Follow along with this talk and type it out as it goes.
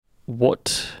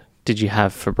what did you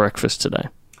have for breakfast today?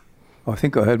 I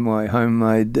think I had my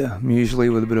homemade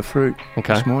muesli with a bit of fruit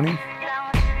this morning.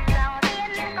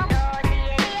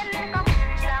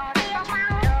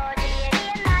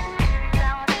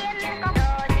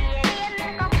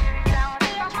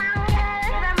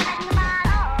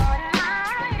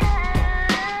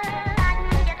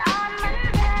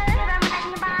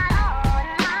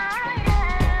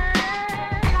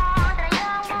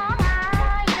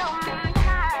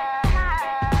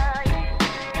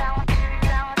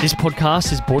 This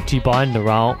podcast is brought to you by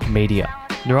Neural Media.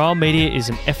 Neural Media is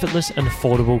an effortless and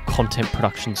affordable content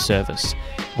production service.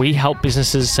 We help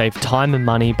businesses save time and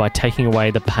money by taking away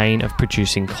the pain of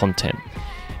producing content.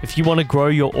 If you want to grow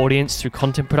your audience through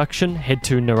content production, head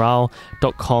to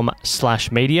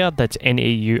neural.com/media. That's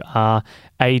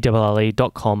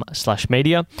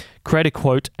NEURALLE.com/media. Create a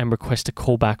quote and request a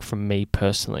callback from me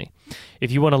personally.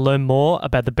 If you want to learn more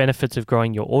about the benefits of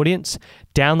growing your audience,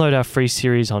 download our free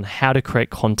series on how to create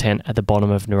content at the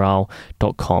bottom of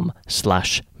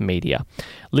neural.com/media.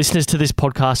 Listeners to this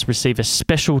podcast receive a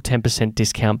special 10%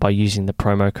 discount by using the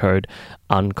promo code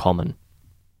UNCOMMON.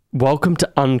 Welcome to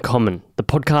Uncommon, the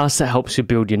podcast that helps you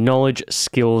build your knowledge,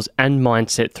 skills, and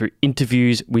mindset through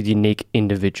interviews with unique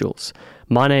individuals.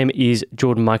 My name is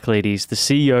Jordan Michaelides, the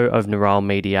CEO of Neural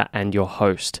Media and your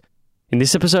host. In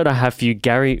this episode, I have for you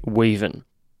Gary Weaven.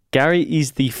 Gary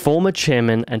is the former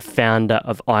chairman and founder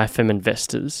of IFM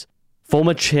Investors,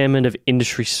 former chairman of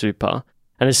Industry Super,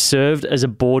 and has served as a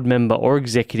board member or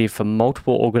executive for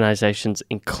multiple organisations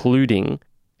including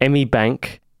ME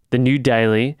Bank, the New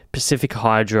Daily, Pacific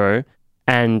Hydro,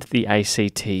 and the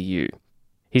ACTU.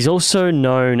 He's also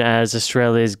known as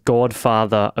Australia's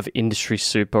godfather of Industry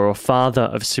Super, or father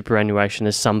of superannuation,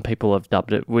 as some people have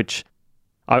dubbed it, which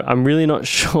I'm really not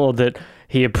sure that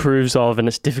he approves of, and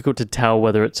it's difficult to tell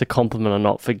whether it's a compliment or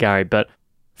not for Gary, but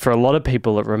for a lot of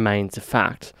people it remains a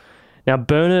fact. Now,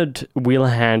 Bernard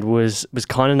Wheelerhand was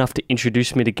kind enough to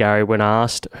introduce me to Gary when I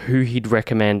asked who he'd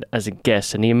recommend as a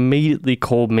guest, and he immediately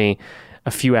called me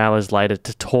a few hours later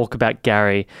to talk about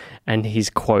Gary and his,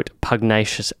 quote,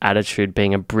 pugnacious attitude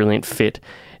being a brilliant fit,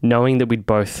 knowing that we'd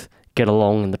both get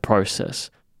along in the process.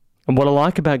 And what I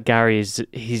like about Gary is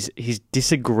his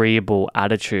disagreeable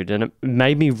attitude, and it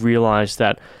made me realize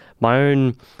that my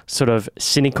own sort of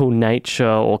cynical nature,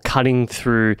 or cutting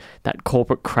through that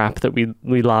corporate crap that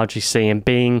we largely see, and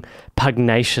being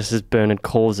pugnacious, as Bernard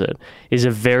calls it, is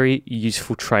a very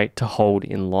useful trait to hold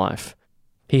in life.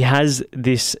 He has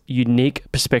this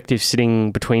unique perspective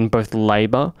sitting between both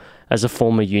labour as a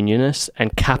former unionist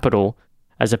and capital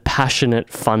as a passionate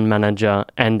fund manager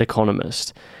and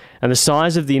economist. And the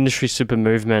size of the Industry Super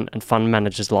movement and fund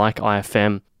managers like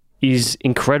IFM is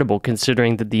incredible,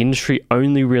 considering that the industry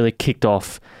only really kicked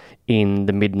off in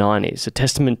the mid-90s, a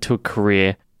testament to a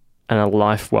career and a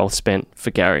life well spent for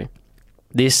Gary.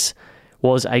 This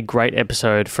was a great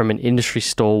episode from an industry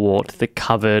stalwart that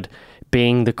covered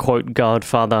being the, quote,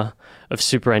 godfather of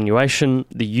superannuation,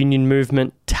 the union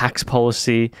movement, tax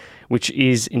policy, which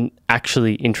is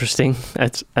actually interesting,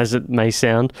 as it may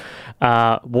sound.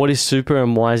 What is super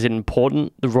and why is it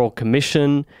important? The Royal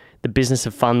Commission, the business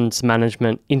of funds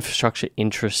management, infrastructure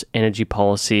interests, energy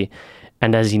policy,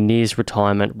 and as he nears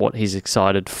retirement, what he's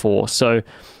excited for. So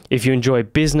if you enjoy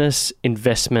business,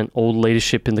 investment, or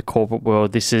leadership in the corporate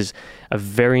world, this is a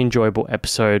very enjoyable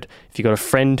episode. If you've got a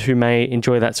friend who may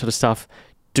enjoy that sort of stuff,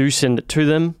 do send it to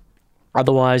them.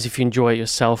 Otherwise, if you enjoy it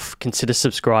yourself, consider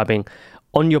subscribing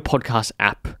on your podcast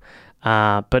app.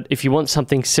 But if you want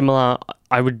something similar,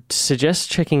 I would suggest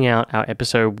checking out our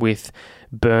episode with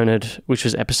Bernard, which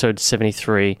was episode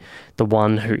 73, the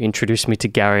one who introduced me to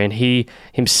Gary, and he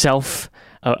himself,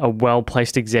 a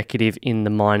well-placed executive in the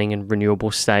mining and renewable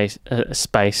space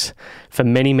for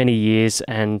many, many years,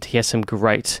 and he has some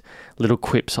great little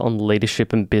quips on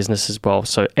leadership and business as well.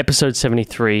 So episode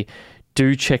 73,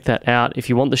 do check that out. If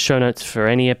you want the show notes for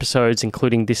any episodes,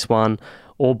 including this one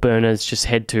or Bernard's, just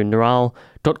head to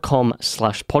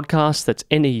neural.com/podcast. That's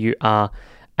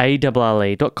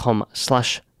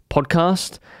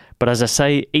NEURALLE.com/podcast. But as I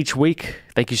say each week,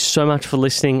 thank you so much for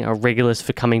listening, our regulars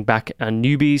for coming back, our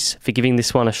newbies for giving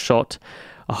this one a shot.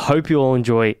 I hope you all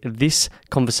enjoy this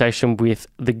conversation with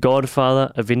the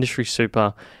godfather of Industry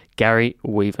Super, Gary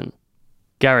Weaven.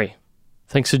 Gary,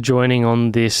 thanks for joining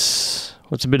on this.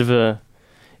 What's a bit of a...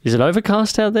 Is it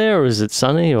overcast out there, or is it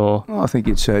sunny? Or I think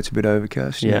you'd say it's a bit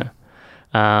overcast. Yeah.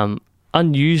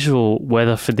 Unusual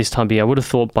weather for this time of year. I would have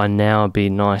thought by now it'd be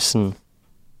nice and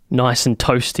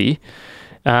toasty.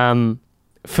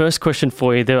 First question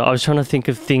for you. I was trying to think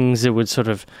of things that would sort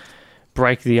of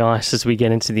break the ice as we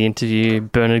get into the interview.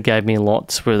 Bernard gave me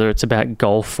lots, whether it's about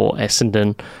golf or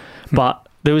Essendon. But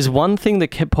there was one thing that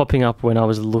kept popping up when I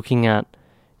was looking at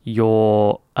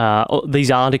your these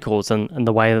articles and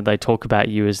the way that they talk about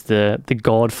you as the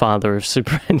godfather of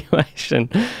superannuation.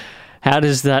 How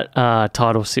does that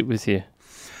title sit with you?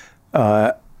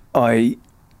 I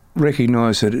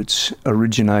recognise that it's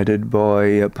originated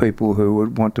by people who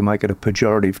would want to make it a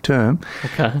pejorative term,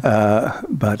 okay.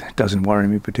 But it doesn't worry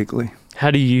me particularly.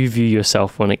 How do you view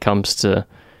yourself when it comes to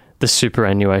the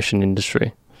superannuation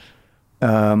industry?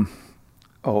 A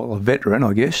veteran,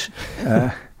 I guess.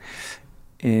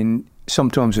 And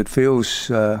sometimes it feels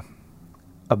a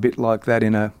bit like that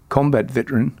in a combat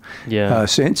veteran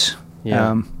sense.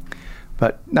 Yeah.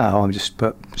 But no, I'm just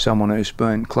someone who's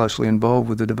been closely involved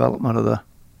with the development of the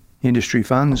industry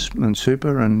funds and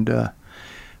super, and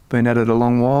been at it a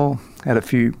long while, had a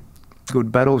few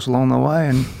good battles along the way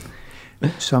and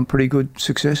some pretty good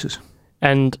successes.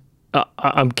 And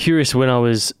I'm curious, when I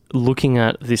was looking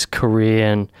at this career,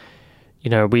 and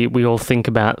we all think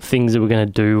about things that we're going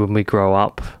to do when we grow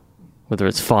up, whether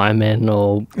it's fireman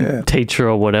or teacher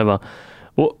or whatever.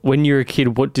 When you were a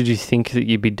kid, what did you think that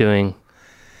you'd be doing?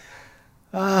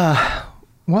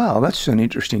 Wow, that's an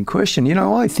interesting question.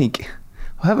 I think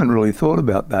I haven't really thought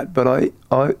about that, but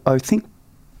I think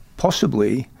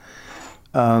possibly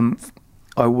I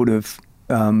would have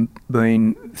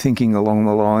been thinking along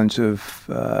the lines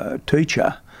of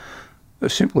teacher,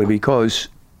 simply because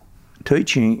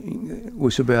teaching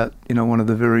was about one of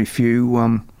the very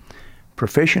few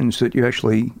professions that you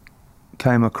actually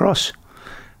came across.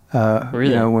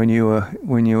 Really? When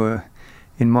you were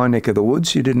in my neck of the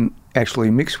woods, you didn't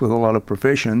actually mix with a lot of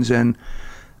professions, and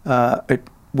it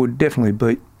would definitely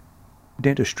beat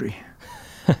dentistry.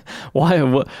 Why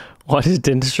does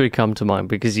dentistry come to mind?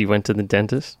 Because you went to the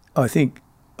dentist? I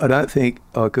don't think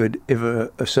I could ever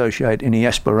associate any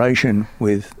aspiration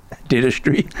with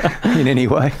dentistry in any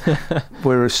way,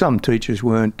 whereas some teachers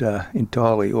weren't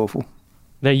entirely awful.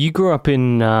 Now, you grew up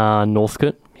in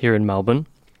Northcote, here in Melbourne.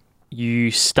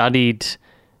 You studied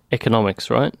economics,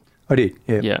 right? I did,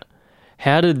 yeah. Yeah.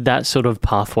 How did that sort of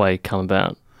pathway come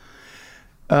about?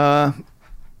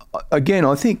 Again,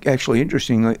 I think actually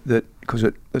interestingly that, because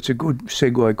it's a good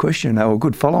segue question, or a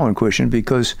good follow-on question,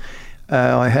 because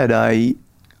I had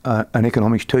an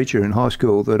economics teacher in high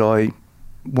school that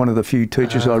one of the few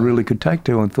teachers I really could take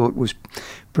to and thought was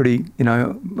pretty,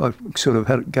 I sort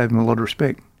of gave him a lot of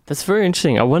respect. That's very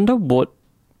interesting. I wonder what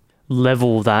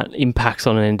level that impacts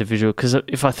on an individual, because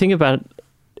if I think about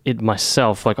it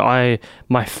myself, like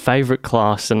my favourite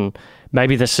class, and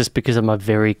maybe that's just because I'm a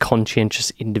very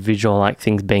conscientious individual, I like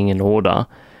things being in order,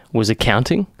 was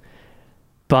accounting.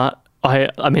 But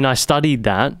I studied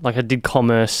that, like I did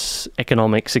commerce,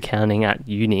 economics, accounting at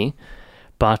uni,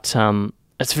 but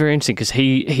it's very interesting because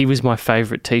he was my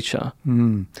favourite teacher.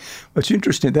 It's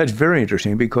interesting. That's very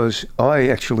interesting, because I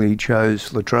actually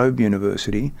chose La Trobe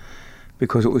University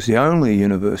because it was the only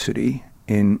university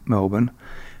in Melbourne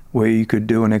where you could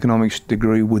do an economics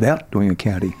degree without doing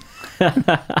accounting.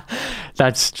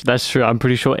 That's true. I'm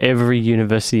pretty sure every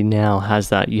university now has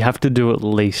that. You have to do at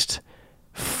least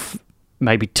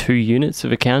maybe 2 units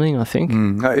of accounting, I think.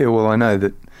 Yeah, well, I know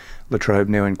that La Trobe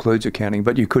now includes accounting,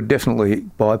 but you could definitely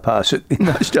bypass it in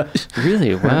those days.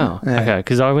 Really? Wow. Yeah. Okay,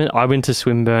 because I went to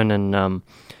Swinburne, and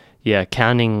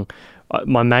accounting.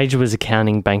 My major was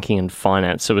accounting, banking, and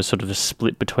finance, so it was sort of a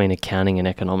split between accounting and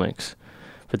economics.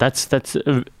 But it's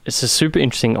a super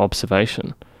interesting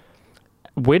observation.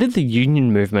 Where did the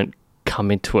union movement come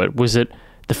into it? Was it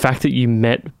the fact that you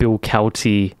met Bill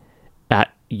Kelty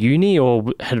at uni,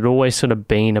 or had it always sort of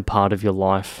been a part of your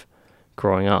life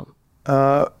growing up?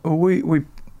 We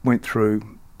went through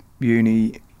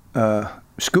uni,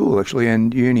 school actually,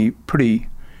 and uni pretty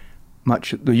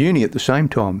much at the uni at the same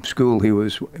time. School, he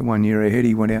was 1 year ahead.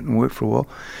 He went out and worked for a while.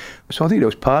 So I think that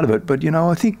was part of it. But,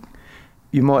 I think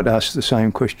you might ask the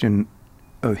same question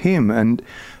of him. And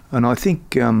I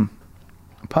think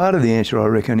part of the answer, I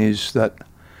reckon, is that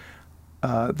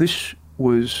this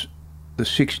was the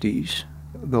 60s,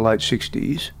 the late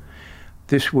 60s.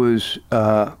 This was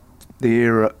the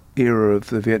era of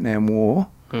the Vietnam War.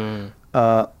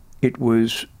 It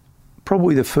was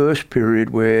probably the first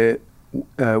period where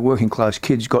working class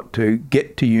kids got to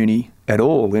uni at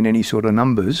all in any sort of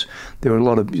numbers. There were a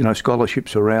lot of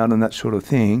scholarships around and that sort of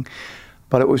thing.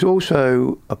 But it was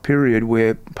also a period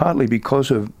where, partly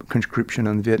because of conscription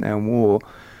and the Vietnam War,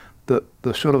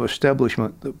 the sort of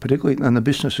establishment, particularly and the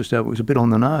business establishment, was a bit on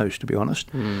the nose, to be honest.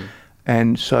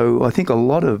 And so I think a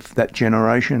lot of that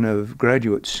generation of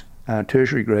graduates,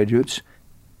 tertiary graduates,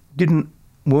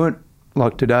 weren't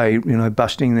like today,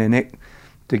 busting their neck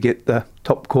to get the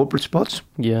top corporate spots.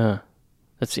 Yeah,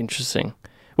 that's interesting.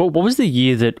 Well, what was the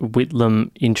year that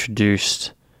Whitlam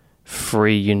introduced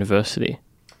free university?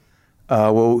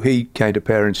 Well, he came to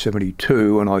power in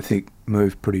 72, and I think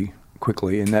moved pretty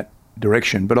quickly in that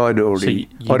direction. But I'd already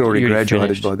graduated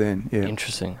finished. by then. Yeah.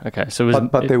 Interesting. Okay, so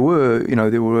but there were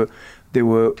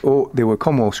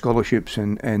Commonwealth scholarships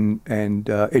and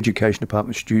education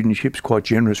department studentships, quite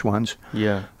generous ones.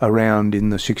 Yeah. Around in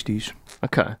the 60s.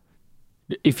 Okay.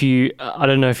 I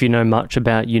don't know if you know much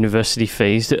about university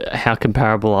fees. How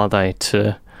comparable are they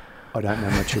to? I don't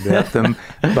know much about them,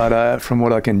 but from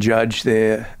what I can judge,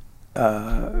 people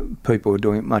are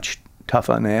doing it much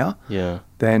tougher now. Yeah.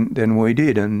 Than we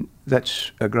did, and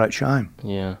that's a great shame.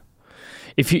 Yeah.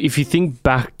 If you think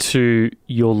back to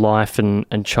your life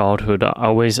and childhood, I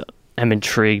always am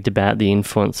intrigued about the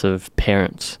influence of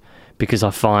parents, because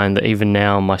I find that even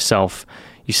now myself,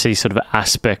 you see sort of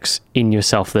aspects in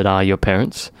yourself that are your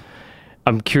parents.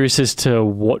 I'm curious as to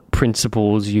what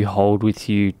principles you hold with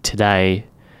you today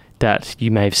that you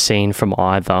may have seen from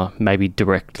either, maybe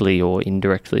directly or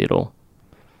indirectly at all.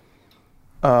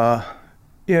 Yeah,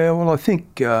 well, I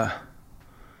think I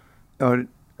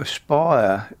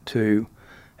aspire to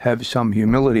have some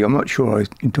humility. I'm not sure I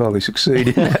entirely succeed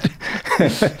in that,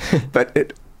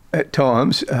 but at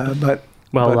times.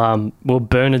 Well,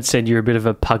 Bernard said you're a bit of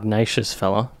a pugnacious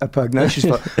fella. A pugnacious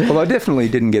fella. Well, I definitely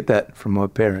didn't get that from my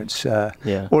parents.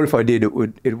 Yeah. Or if I did, it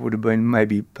would have been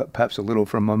maybe perhaps a little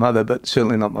from my mother, but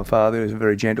certainly not my father. He was a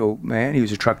very gentle man. He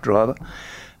was a truck driver,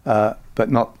 but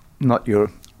not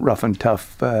your rough and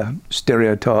tough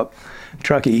stereotype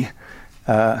truckie.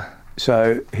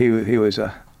 So he was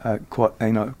quite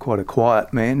a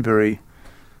quiet man, very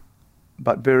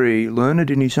learned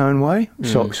in his own way,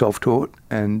 self-taught,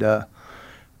 and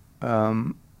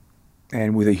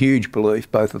with a huge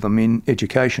belief, both of them, in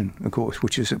education, of course,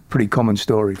 which is a pretty common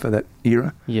story for that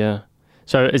era. Yeah.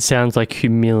 So it sounds like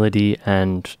humility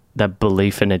and that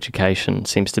belief in education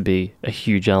seems to be a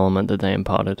huge element that they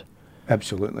imparted.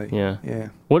 Absolutely. Yeah. Yeah.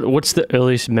 What's the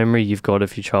earliest memory you've got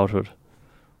of your childhood?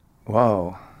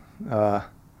 Wow.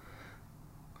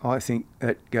 I think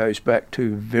that goes back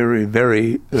to very,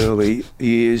 very early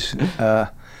years.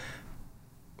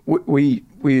 We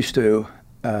used to.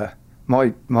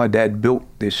 My dad built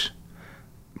this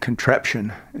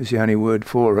contraption, is the only word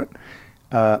for it,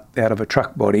 out of a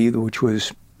truck body, which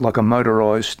was like a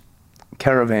motorised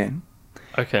caravan.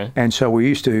 Okay. And so we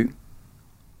used to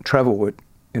travel at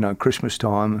Christmas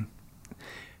time,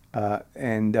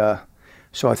 and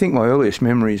so I think my earliest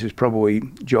memories is probably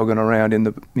jogging around in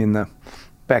the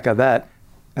back of that,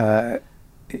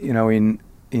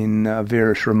 in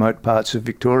various remote parts of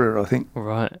Victoria, I think.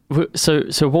 Right.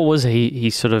 So what was he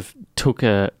sort of took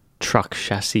a truck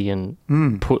chassis and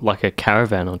put like a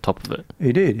caravan on top of it?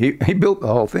 He did. He built the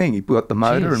whole thing. He got the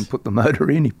motor and put the motor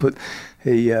in. He built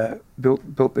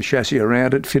the chassis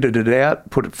around it, fitted it out,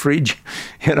 put a fridge,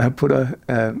 put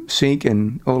a sink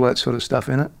and all that sort of stuff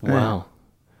in it. Wow.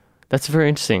 That's very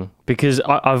interesting, because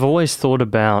I've always thought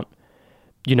about,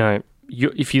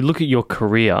 if you look at your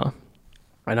career,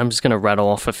 and I'm just going to rattle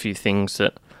off a few things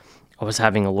that I was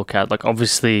having a look at. Like,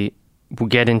 obviously, we'll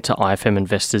get into IFM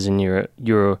Investors and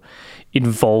your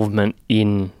involvement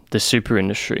in the super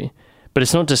industry. But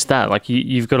it's not just that. Like,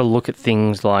 you've got to look at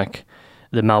things like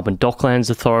the Melbourne Docklands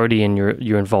Authority and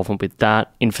your involvement with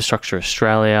that, Infrastructure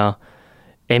Australia,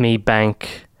 ME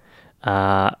Bank,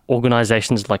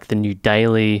 organisations like the New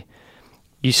Daily.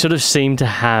 You sort of seem to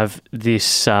have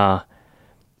this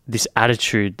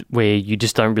attitude where you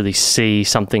just don't really see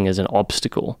something as an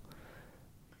obstacle,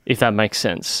 if that makes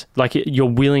sense. Like, you're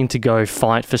willing to go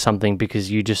fight for something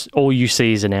because all you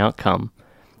see is an outcome,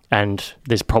 and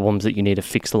there's problems that you need to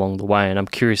fix along the way. And I'm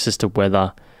curious as to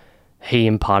whether he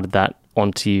imparted that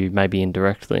onto you, maybe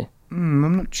indirectly.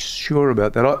 I'm not sure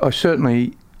about that. I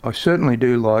certainly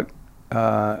do like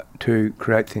to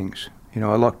create things. I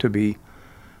like to be.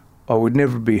 I would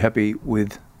never be happy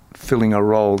with filling a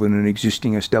role in an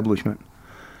existing establishment.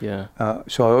 Yeah.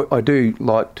 So I do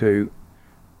like to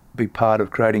be part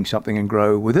of creating something and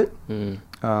grow with it.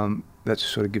 That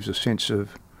sort of gives a sense of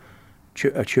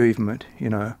achievement,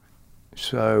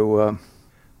 So,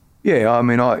 I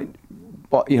mean, I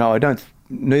don't.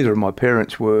 Neither of my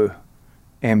parents were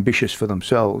ambitious for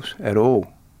themselves at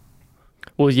all.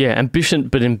 Well, yeah,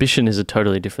 ambition is a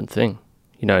totally different thing.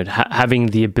 Having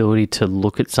the ability to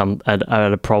look at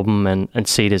a problem and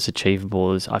see it as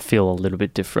achievable is, I feel, a little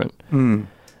bit different.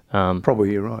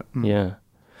 Probably you're right. Yeah.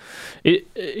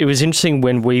 It was interesting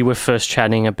when we were first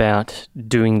chatting about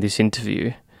doing this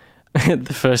interview.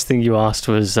 The first thing you asked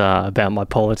was about my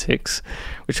politics,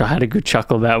 which I had a good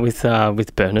chuckle about with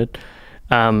Bernard.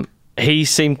 He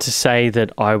seemed to say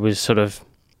that I was sort of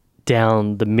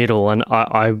down the middle, and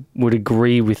I would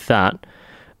agree with that.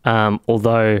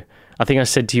 Although I think I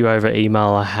said to you over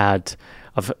email,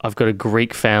 I've got a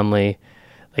Greek family.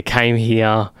 They came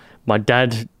here. My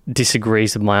dad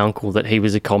disagrees with my uncle that he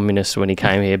was a communist when he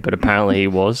came here, but apparently he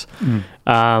was.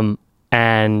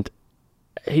 And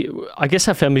I guess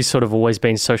our family's sort of always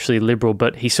been socially liberal,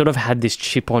 but he sort of had this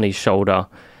chip on his shoulder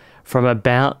from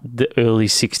about the early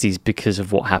 60s because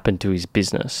of what happened to his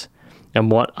business.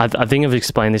 And what I think I've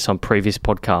explained this on previous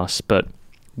podcasts, but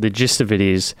the gist of it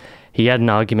is he had an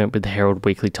argument with the Herald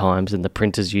Weekly Times and the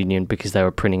Printers Union because they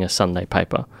were printing a Sunday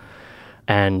paper.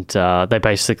 And they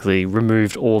basically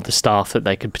removed all the staff that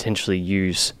they could potentially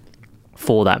use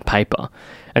for that paper.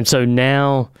 And so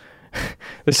now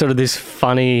there's sort of this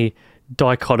funny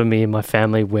dichotomy in my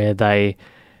family where they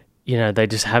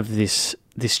just have this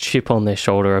chip on their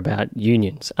shoulder about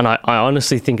unions. And I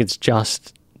honestly think it's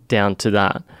just down to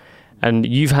that. And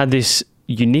you've had this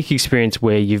unique experience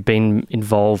where you've been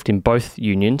involved in both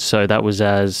unions. So that was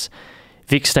as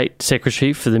Vic State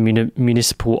Secretary for the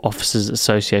Municipal Officers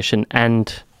Association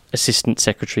and Assistant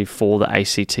Secretary for the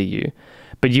ACTU.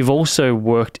 But you've also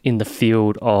worked in the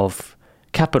field of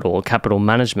capital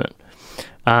management.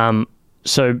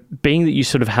 So being that you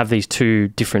sort of have these two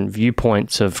different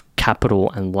viewpoints of capital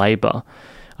and labour,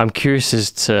 I'm curious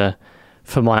as to,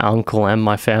 for my uncle and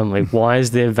my family, why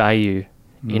is there value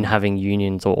in having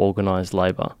unions or organised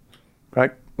labour?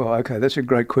 Right. Well, okay, that's a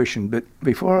great question. But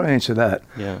before I answer that,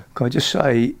 can I just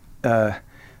say the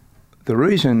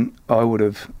reason I would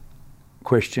have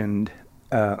questioned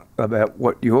about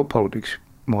what your politics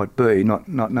might be, not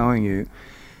knowing you,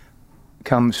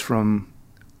 comes from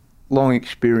long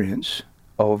experience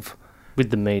of with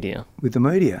the media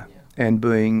and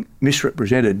being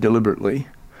misrepresented deliberately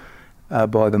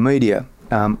by the media,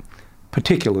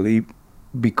 particularly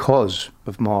because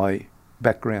of my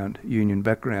union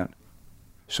background.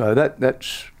 So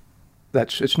that's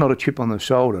it's not a chip on the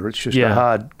shoulder. It's just a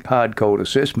hard cold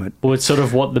assessment. Well, it's sort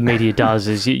of what the media does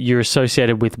is you're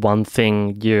associated with one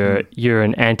thing. You're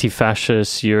an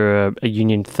anti-fascist. You're a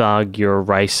union thug. You're a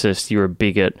racist. You're a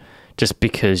bigot, just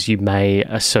because you may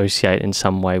associate in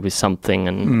some way with something,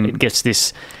 and it gets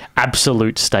this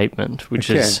absolute statement, which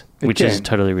is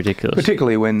totally ridiculous.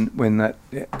 Particularly when that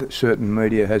certain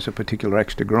media has a particular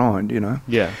axe to grind,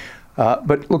 Yeah.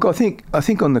 But look, I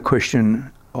think on the question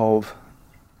of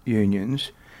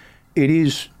unions, it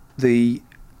is the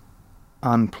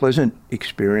unpleasant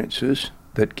experiences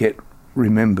that get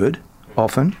remembered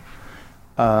often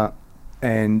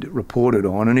and reported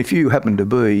on. And if you happen to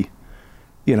be,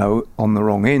 on the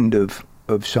wrong end of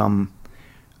some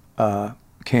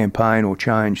campaign or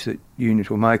change that unions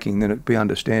were making, then it'd be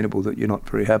understandable that you're not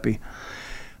very happy.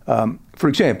 For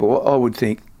example, I would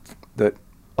think that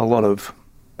a lot of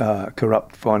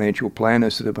corrupt financial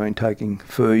planners that have been taking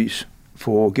fees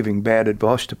for giving bad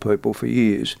advice to people for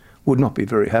years would not be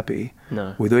very happy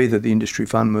with either the industry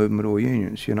fund movement or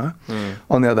unions,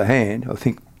 On the other hand, I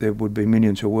think there would be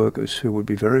millions of workers who would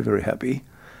be very, very happy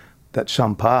that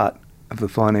some part of the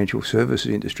financial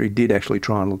services industry did actually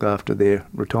try and look after their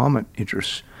retirement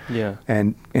interests. Yeah.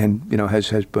 And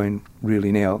has been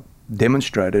really now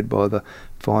demonstrated by the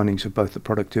findings of both the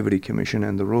Productivity Commission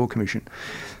and the Royal Commission.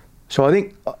 So I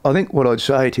think what I'd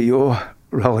say to your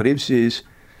relatives is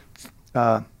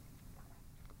a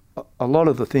lot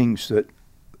of the things that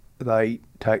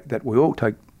we all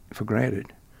take for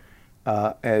granted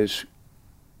as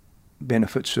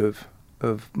benefits of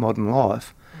modern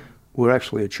life were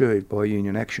actually achieved by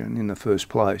union action in the first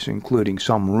place, including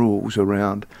some rules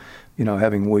around,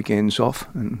 having weekends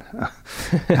off and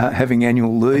having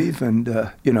annual leave, and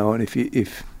and if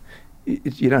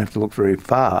you don't have to look very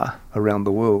far around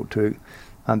the world to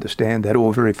understand that,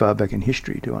 or very far back in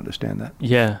history to understand that.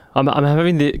 Yeah, I'm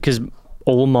having because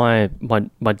all my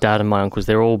dad and my uncles,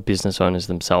 they're all business owners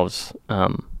themselves.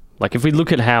 Like if we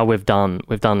look at how we've done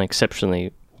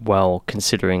exceptionally well,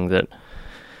 considering that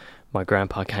my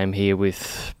grandpa came here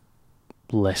with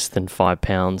less than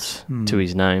 £5 to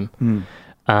his name.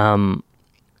 I'm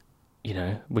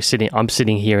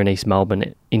sitting here in East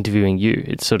Melbourne interviewing you.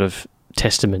 It's sort of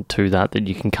testament to that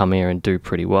you can come here and do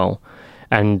pretty well.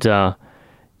 And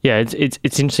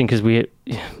it's interesting because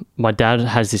my dad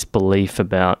has this belief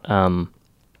about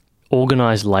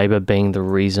organised labour being the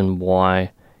reason why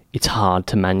it's hard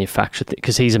to manufacture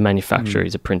because he's a manufacturer,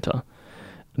 he's a printer.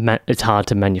 It's hard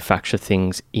to manufacture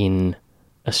things in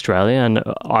Australia, and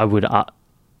I would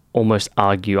almost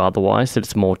argue otherwise, that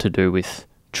it's more to do with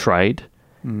trade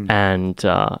and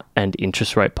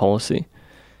interest rate policy.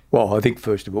 Well, I think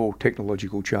first of all,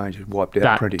 technological change has wiped out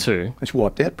That printing. too. It's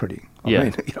wiped out printing. I Yeah.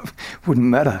 mean, wouldn't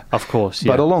matter. Of course,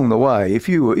 yeah. But along the way, if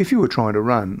you were trying to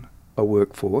run a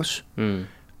workforce Mm.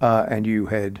 and you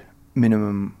had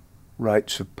minimum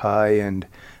rates of pay and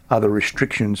other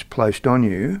restrictions placed on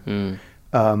you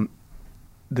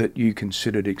that you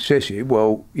considered excessive,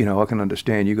 well, I can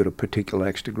understand you've got a particular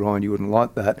axe to grind. You wouldn't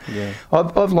like that. Yeah.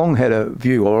 I've long had a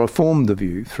view, or I formed the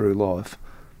view through life,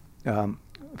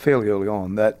 fairly early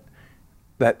on, that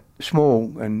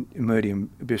small and medium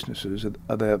businesses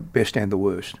are the best and the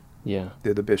worst. Yeah.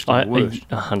 They're the best and the worst.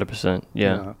 100%,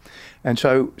 yeah. And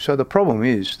so the problem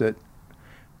is that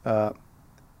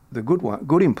the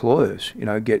good employers,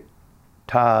 get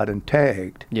tarred and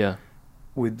tagged Yeah.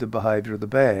 with the behaviour of the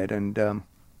bad. And,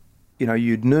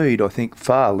 you'd need, I think,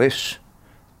 far less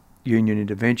union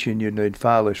intervention, you'd need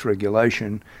far less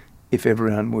regulation if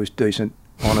everyone was decent,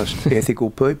 honest,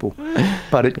 ethical people.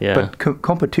 But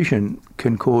competition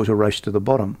can cause a race to the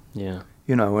bottom. Yeah.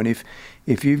 And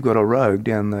if you've got a rogue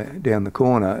down the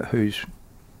corner who's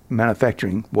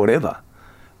manufacturing whatever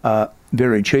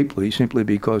very cheaply, simply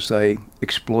because they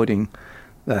exploiting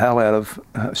the hell out of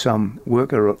some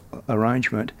worker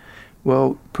arrangement,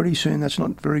 well, pretty soon that's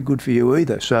not very good for you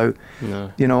either. So,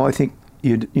 No. I think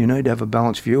you need to have a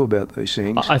balanced view about these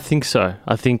things. I think so.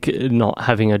 I think not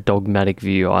having a dogmatic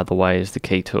view either way is the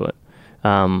key to it.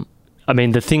 I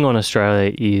mean, the thing on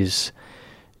Australia is,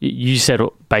 you said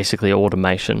basically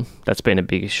automation. That's been a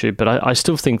big issue. But I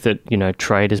still think that,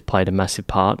 trade has played a massive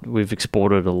part. We've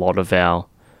exported a lot of our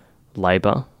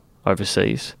labour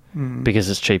overseas because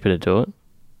it's cheaper to do it.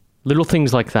 Little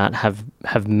things like that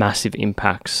have massive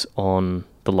impacts on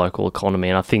the local economy.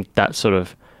 And I think that sort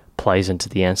of plays into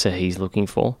the answer he's looking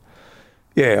for.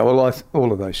 Yeah, well,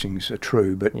 all of those things are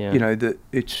true. But, Yeah.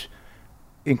 it's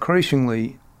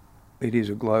increasingly, it is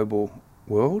a global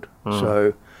world.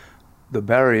 So the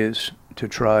barriers to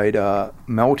trade are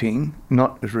melting,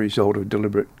 not as a result of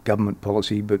deliberate government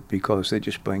policy, but because they're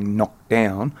just being knocked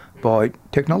down by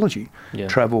technology. Yeah.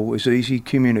 Travel is easy,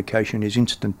 communication is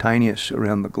instantaneous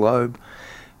around the globe.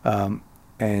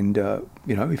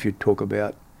 If you talk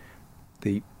about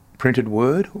the printed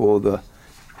word or the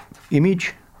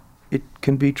image, it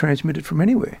can be transmitted from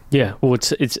anywhere. Yeah, well,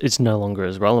 it's no longer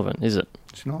as relevant, is it?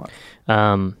 It's not.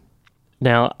 Now,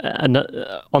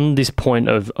 on this point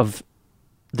of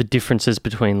the differences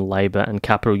between labour and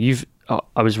capital,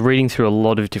 I was reading through a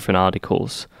lot of different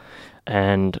articles,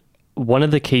 and one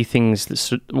of the key things that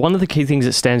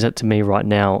stands out to me right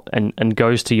now, and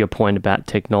goes to your point about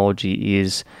technology,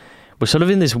 is we're sort of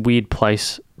in this weird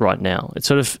place right now. It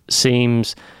sort of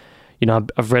seems,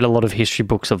 I've read a lot of history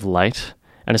books of late,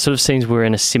 and it sort of seems we're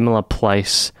in a similar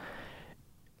place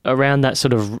around that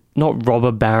sort of, not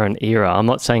robber baron era. I'm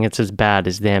not saying it's as bad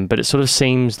as them, but it sort of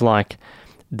seems like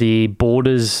the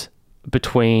borders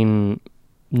between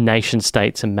nation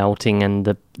states are melting, and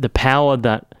the power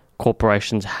that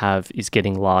corporations have is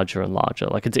getting larger and larger.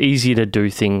 Like, it's easier to do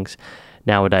things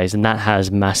nowadays, and that has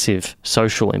massive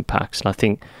social impacts. And I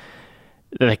think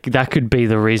that could be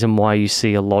the reason why you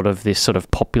see a lot of this sort of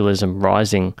populism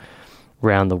rising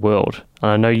around the world.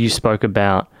 And I know you spoke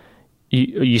about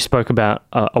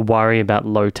a worry about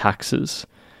low taxes.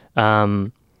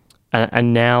 And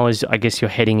now, as I guess you're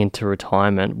heading into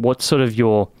retirement, what's sort of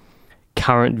your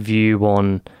current view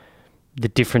on the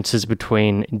differences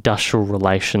between industrial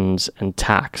relations and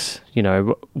tax?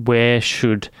 Where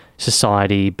should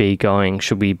society be going?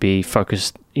 Should we be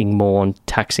focusing more on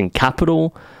taxing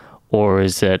capital, or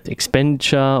is it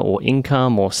expenditure or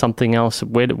income or something else?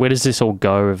 Where does this all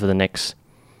go over the next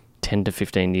 10 to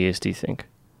 15 years, do you think?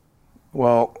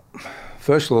 Well,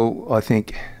 first of all, I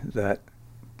think that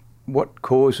what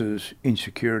causes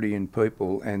insecurity in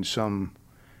people and some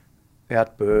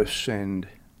outbursts and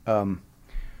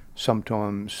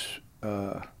sometimes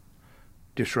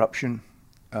disruption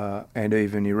and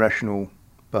even irrational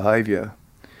behaviour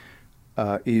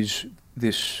is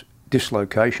this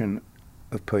dislocation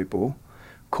of people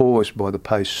caused by the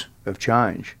pace of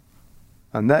change.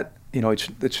 And that,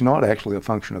 it's not actually a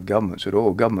function of governments at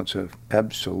all. Governments are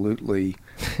absolutely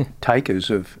takers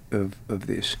of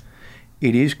this.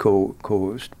 It is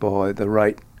caused by the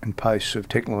rate and pace of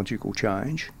technological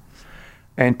change,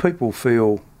 and people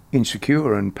feel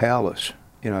insecure and powerless.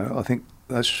 I think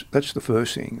that's the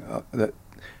first thing, that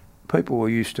people are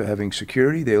used to having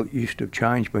security. They're used to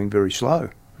change being very slow.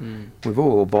 We've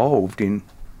all evolved in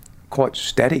quite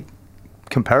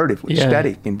comparatively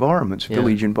static environments,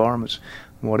 village environments,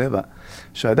 whatever.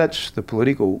 So that's the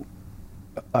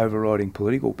overriding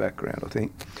political background, I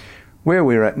think. Where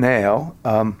we're at now,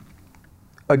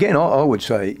 again, I would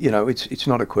say, it's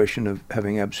not a question of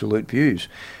having absolute views.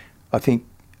 I think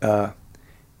I'm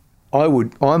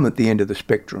at the end of the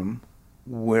spectrum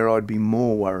where I'd be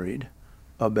more worried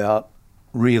about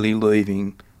really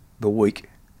leaving the weak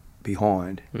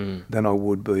behind than I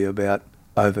would be about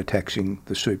overtaxing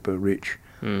the super rich.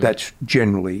 That's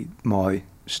generally my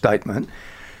statement.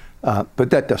 But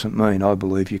that doesn't mean I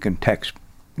believe you can tax,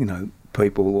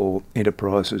 people or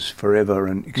enterprises forever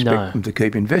and expect them to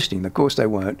keep investing. Of course they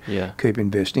won't keep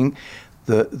investing.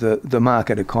 The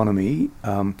market economy,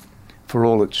 for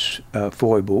all its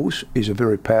foibles, is a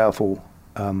very powerful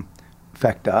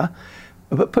factor.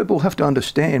 But people have to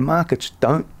understand markets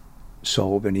don't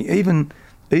solve any.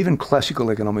 Even classical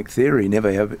economic theory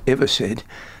never ever said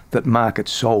that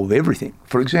markets solve everything.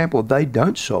 For example, they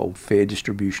don't solve fair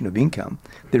distribution of income.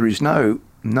 There is no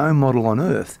model on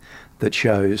earth that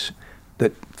shows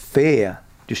that fair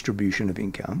distribution of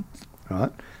income,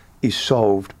 right, is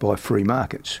solved by free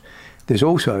markets. There's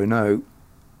also no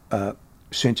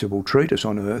sensible treatise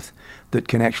on earth that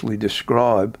can actually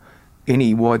describe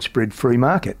any widespread free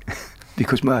market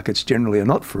because markets generally are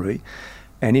not free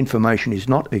and information is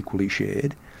not equally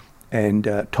shared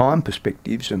and time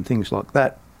perspectives and things like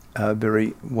that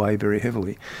weigh very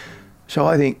heavily. So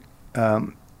I think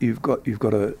you've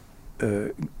got a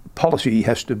policy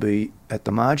has to be at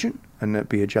the margin and that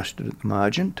be adjusted at the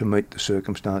margin to meet the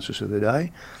circumstances of the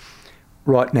day.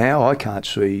 Right now, I can't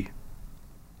see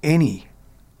any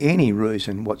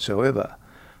reason whatsoever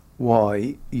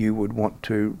why you would want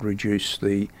to reduce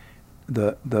the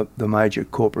major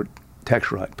corporate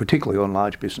tax rate, particularly on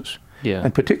large business,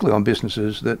 and particularly on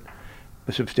businesses that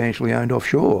are substantially owned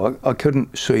offshore. I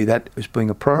couldn't see that as being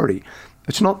a priority.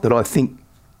 It's not that I think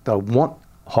they want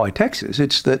high taxes.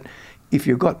 It's that if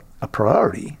you've got a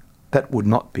priority, that would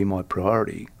not be my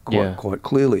priority quite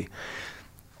clearly.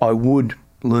 I would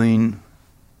lean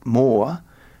more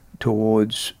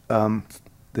towards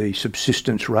the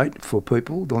subsistence rate for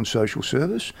people on social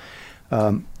service,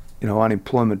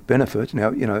 unemployment benefits.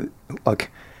 Now,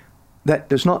 that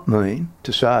does not mean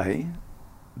to say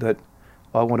that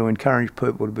I want to encourage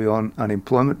people to be on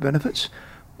unemployment benefits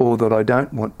or that I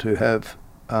don't want to have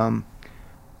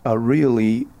a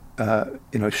really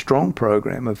strong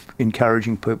program of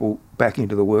encouraging people back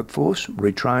into the workforce,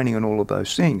 retraining and all of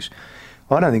those things.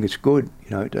 I don't think it's good,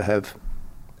 to have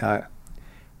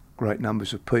great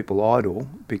numbers of people idle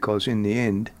because in the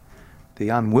end, the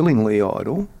unwillingly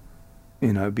idle,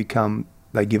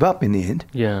 they give up in the end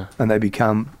and they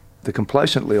become the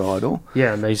complacently idle.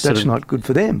 Yeah, and that's not good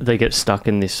for them. They get stuck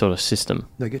in this sort of system.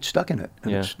 They get stuck in it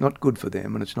and it's not good for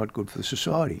them and it's not good for the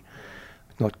society.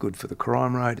 It's not good for the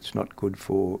crime rate. It's not good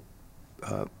for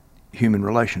human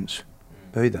relations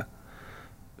either.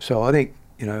 So I think,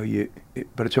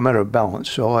 but it's a matter of balance.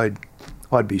 So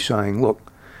I'd be saying,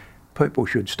 look, people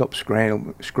should stop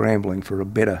scrambling for a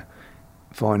better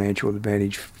financial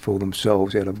advantage for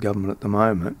themselves out of government at the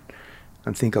moment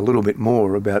and think a little bit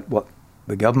more about what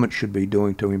the government should be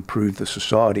doing to improve the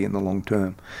society in the long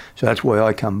term. So that's why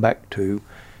I come back to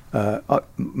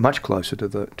much closer to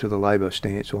the Labor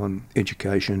stance on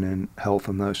education and health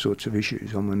and those sorts of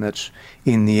issues. I mean, that's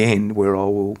in the end where I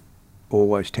will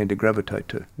always tend to gravitate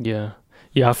to. Yeah,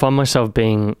 I find myself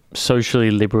being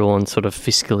socially liberal and sort of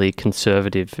fiscally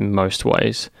conservative in most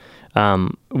ways.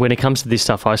 When it comes to this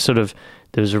stuff,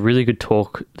 there was a really good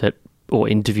talk or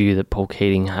interview that Paul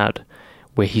Keating had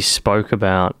where he spoke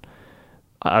about,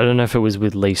 I don't know if it was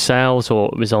with Lee Sales or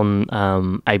it was on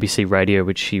ABC Radio,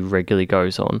 which he regularly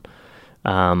goes on.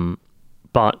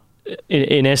 But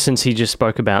in essence, he just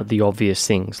spoke about the obvious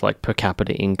things like per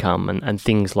capita income and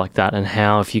things like that, and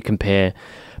how if you compare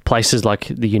places like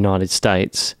the United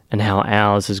States and how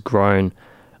ours has grown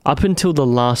up until the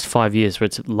last 5 years where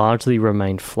it's largely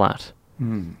remained flat,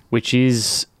 which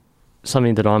is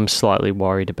something that I'm slightly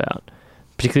worried about,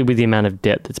 particularly with the amount of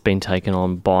debt that's been taken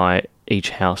on by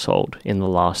each household in the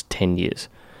last 10 years.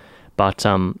 But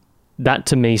that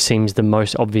to me seems the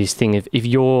most obvious thing. If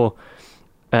you're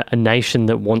a nation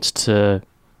that wants to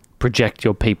project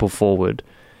your people forward,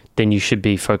 then you should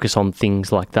be focused on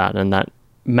things like that. And that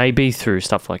may be through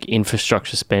stuff like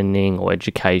infrastructure spending or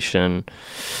education,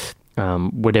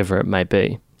 whatever it may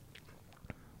be.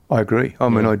 I agree. I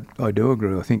mean, I do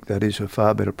agree. I think that is a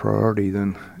far better priority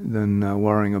than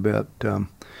worrying about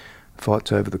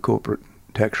fights over the corporate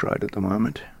tax rate at the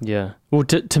moment. Yeah. Well,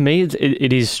 to me,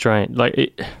 it is strange.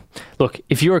 Look,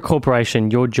 if you're a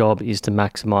corporation, your job is to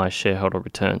maximize shareholder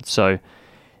returns. So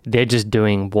they're just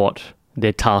doing what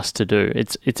they're tasked to do.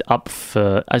 It's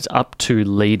up to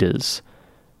leaders,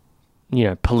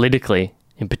 politically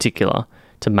in particular,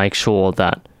 to make sure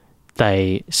that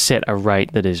they set a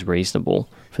rate that is reasonable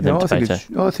for them to pay to.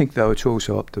 I think, though, it's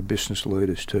also up to business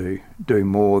leaders to do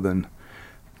more than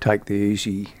take the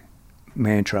easy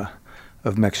mantra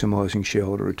of maximising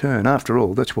shareholder return. After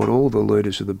all, that's what all the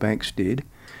leaders of the banks did.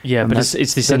 Yeah, but it's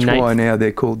this that's innate... why now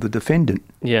they're called the defendant.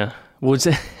 Yeah. Well,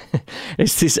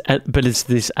 it's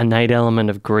this innate element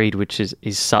of greed, which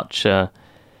is such a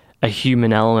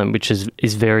human element, which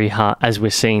is very hard, as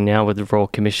we're seeing now with the Royal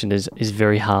Commission, is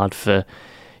very hard for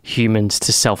humans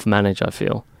to self-manage, I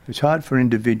feel. It's hard for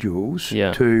individuals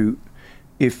to,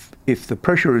 if the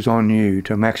pressure is on you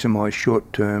to maximise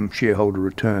short-term shareholder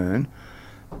return,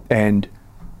 and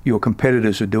your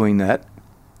competitors are doing that,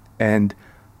 and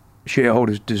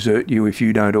shareholders desert you if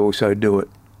you don't also do it.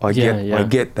 I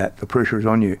get that. The pressure is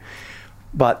on you.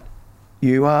 But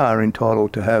you are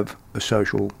entitled to have a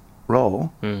social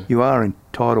role. You are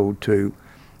entitled to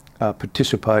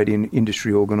participate in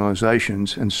industry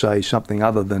organisations and say something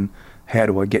other than, how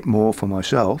do I get more for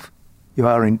myself? You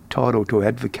are entitled to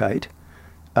advocate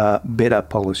better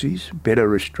policies, better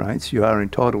restraints. You are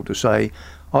entitled to say,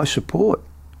 I support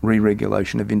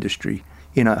re-regulation of industry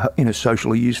in a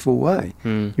socially useful way.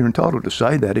 You're entitled to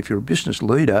say that. If you're a business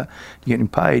leader, you're getting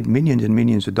paid millions and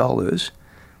millions of dollars,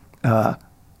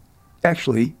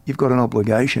 actually you've got an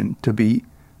obligation to be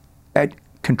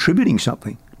contributing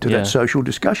something to that social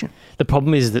discussion. The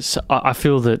problem is that I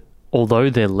feel that although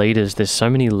they're leaders, there's so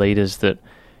many leaders that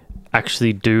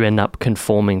actually do end up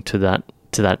conforming to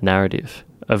that narrative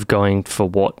of going for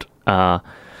what the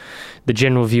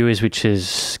general view is, which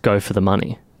is go for the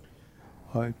money.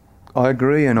 I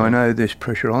agree, and I know there's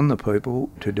pressure on the people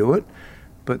to do it,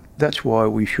 but that's why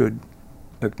we should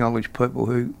acknowledge people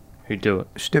who do it,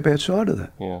 step outside of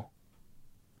that. Yeah.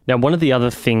 Now, one of the other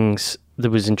things that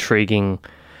was intriguing,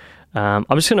 I'm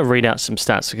just going to read out some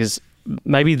stats because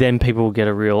maybe then people will get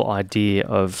a real idea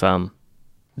of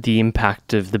the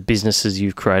impact of the businesses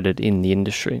you've created in the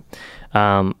industry.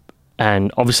 And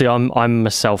obviously, I'm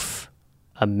myself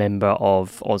a member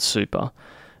of AusSuper.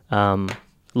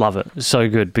 Love it. It's so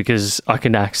good because I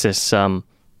can access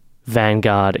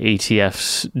Vanguard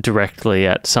ETFs directly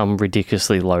at some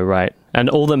ridiculously low rate. And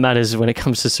all that matters when it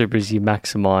comes to super is you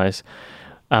minimise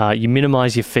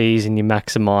your fees and you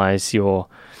maximise your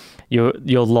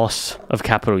loss of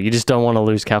capital. You just don't want to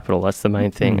lose capital. That's the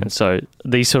main thing. And so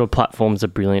these sort of platforms are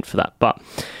brilliant for that. But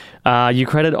you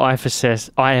created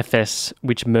IFS,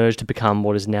 which merged to become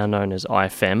what is now known as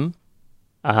IFM.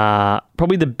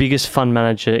 Probably the biggest fund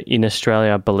manager in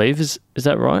Australia, I believe. Is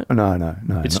that right? No.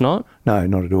 It's not? No,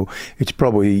 not at all.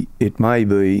 It may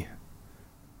be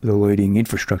the leading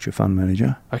infrastructure fund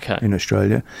manager in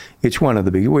Australia. It's one of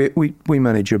the big. We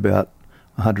manage about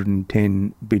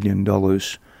 $110 billion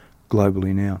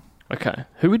globally now. Okay.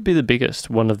 Who would be the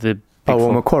biggest? One of the big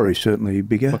well, Macquarie's certainly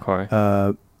bigger. Macquarie.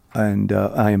 And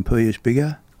AMP is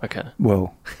bigger. Okay.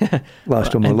 Well,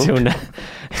 last time I looked.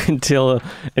 Until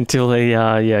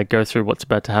they go through what's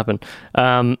about to happen.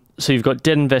 So you've got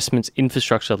debt investments,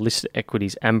 infrastructure, listed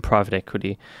equities, and private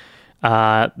equity.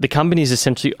 The company is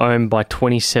essentially owned by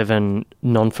 27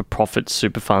 non-for-profit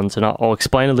super funds, and I'll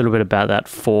explain a little bit about that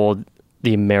for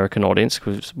the American audience,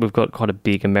 because we've got quite a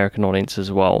big American audience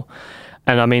as well.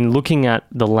 And I mean, looking at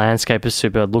the landscape of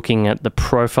super, looking at the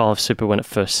profile of super when it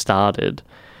first started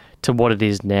to what it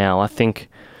is now, I think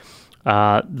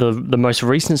the most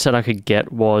recent set I could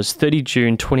get was 30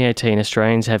 June 2018,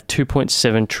 Australians have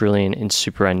 2.7 trillion in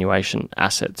superannuation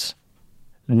assets.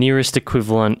 Nearest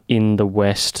equivalent in the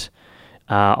West,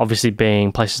 obviously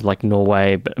being places like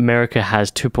Norway, but America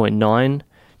has 2.9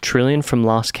 trillion from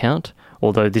last count,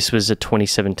 although this was a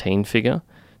 2017 figure,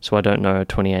 so I don't know a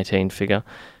 2018 figure.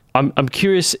 I'm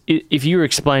curious, if you were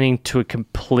explaining to a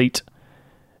complete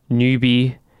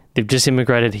newbie, they've just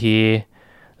immigrated here,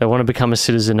 they want to become a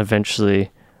citizen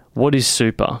eventually, what is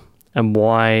super and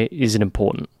why is it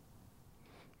important,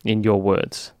 in your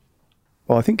words?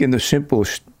 Well, I think in the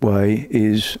simplest way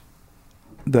is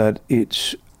that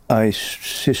it's a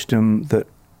system that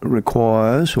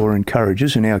requires or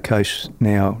encourages, in our case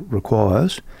now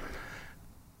requires,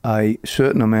 a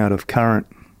certain amount of current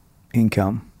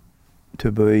income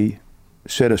to be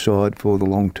set aside for the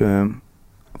long term,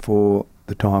 for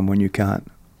the time when you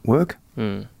can't work.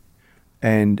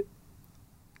 And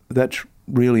that's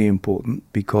really important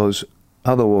because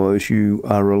otherwise you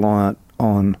are reliant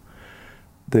on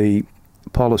the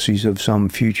policies of some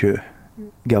future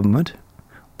government,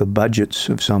 the budgets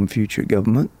of some future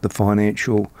government, the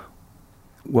financial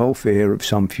welfare of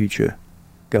some future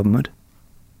government.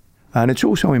 And it's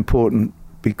also important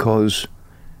because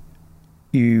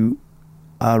you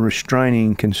are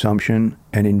restraining consumption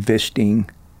and investing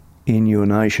in your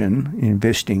nation,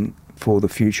 investing for the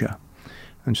future.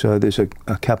 And so there's a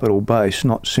capital base,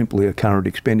 not simply a current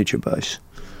expenditure base.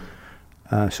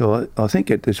 So I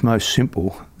think at its most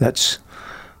simple, that's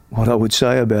what I would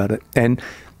say about it. And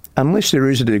unless there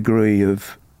is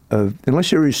unless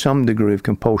there is some degree of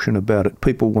compulsion about it,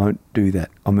 people won't do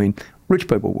that. I mean, rich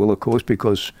people will, of course,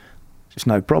 because it's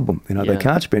no problem. They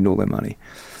can't spend all their money.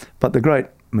 But the great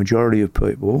majority of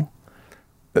people,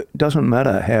 it doesn't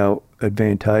matter how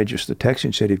advantageous the tax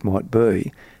incentive might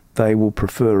be, they will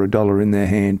prefer $1 in their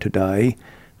hand today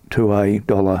to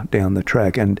 $1 down the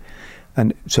track. And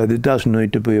so there does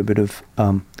need to be a bit of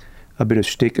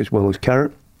stick as well as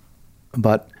carrot.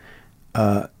 But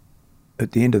at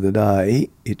the end of the day,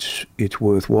 it's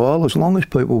worthwhile as long as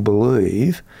people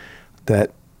believe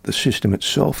that the system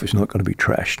itself is not going to be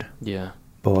trashed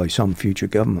by some future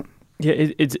government. Yeah,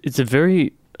 it's a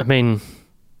very,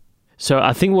 so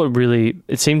I think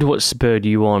it seemed what spurred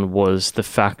you on was the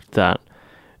fact that,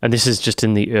 and this is just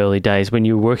in the early days, when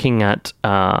you were working at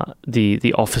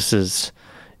the officers'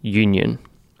 union,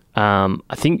 I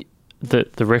think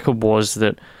that the record was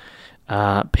that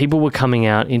people were coming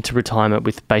out into retirement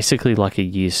with basically like a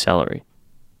year's salary.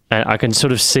 And I can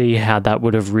sort of see how that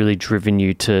would have really driven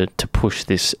you to push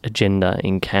this agenda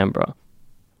in Canberra,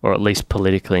 or at least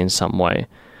politically in some way.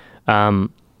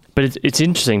 But it's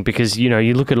interesting because,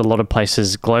 you look at a lot of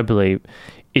places globally,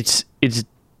 it's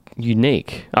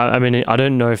unique. I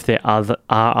don't know if there are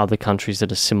other countries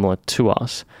that are similar to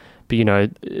us,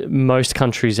 but, most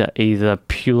countries are either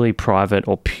purely private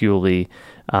or purely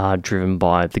driven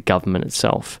by the government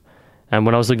itself. And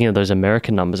when I was looking at those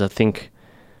American numbers, I think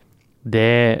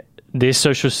their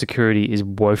social security is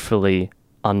woefully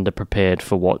underprepared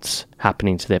for what's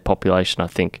happening to their population. I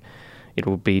think it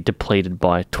will be depleted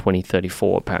by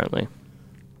 2034, apparently.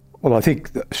 Well, I think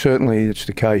certainly it's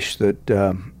the case that,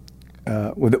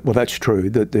 that's true,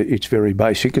 that it's very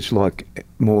basic. It's like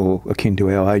more akin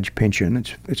to our age pension.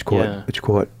 It's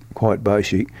quite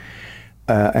basic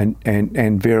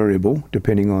and variable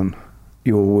depending on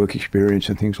your work experience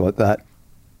and things like that.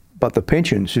 But the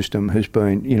pension system has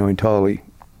been, entirely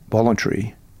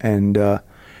voluntary, and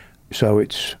so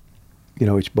it's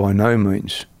by no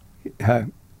means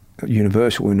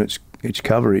universal in its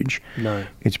coverage. No,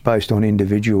 it's based on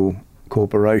individual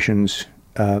corporations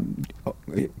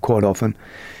quite often,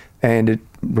 and it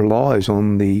relies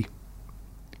on the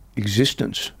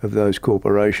existence of those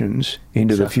corporations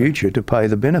into the future to pay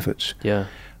the benefits. Yeah.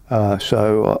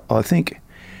 So I think,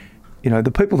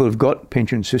 the people that have got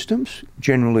pension systems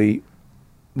generally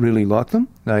really like them.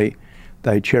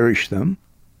 They cherish them,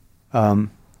 and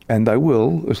they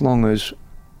will as long as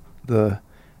the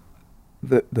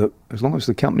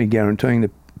company guaranteeing the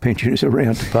pension is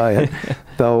around to pay it.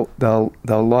 they'll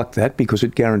like that because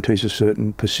it guarantees a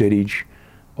certain percentage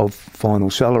of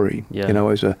final salary. Yeah.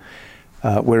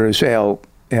 Whereas our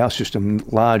system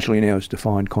largely now is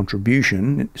defined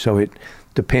contribution, so it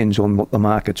depends on what the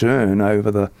markets earn over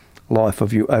the life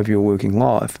of your working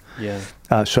life. Yeah.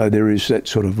 So there is that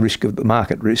sort of risk of the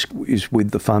market risk is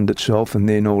with the fund itself, and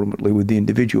then ultimately with the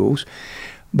individuals.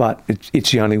 But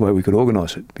it's the only way we could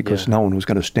organise it, because no one was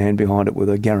going to stand behind it with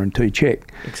a guarantee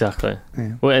check. Exactly.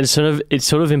 Yeah. Well, and it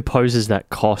sort of imposes that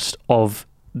cost of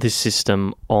this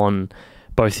system on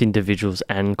both individuals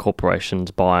and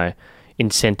corporations by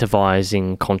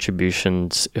incentivising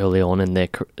contributions early on in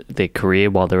their career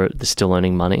while they're still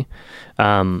earning money.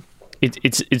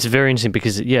 It's very interesting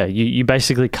because you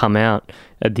basically come out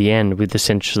at the end with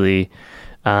essentially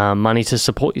money to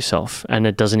support yourself, and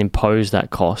it doesn't impose that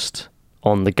cost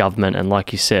on the government. And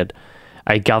like you said,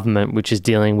 a government which is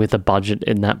dealing with a budget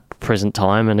in that present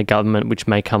time, and a government which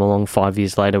may come along 5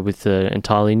 years later with an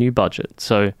entirely new budget.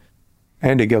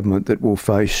 And a government that will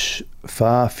face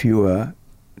far fewer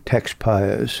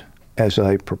taxpayers as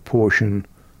a proportion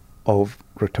of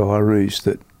retirees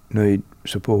that need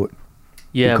support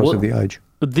because of the age.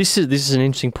 This is an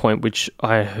interesting point which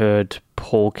I heard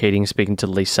Paul Keating speaking to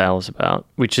Lee Sales about,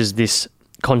 which is this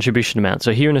contribution amount.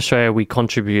 So here in Australia, we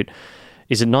contribute,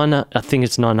 is it 9? I think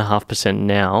it's 9.5%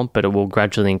 now, but it will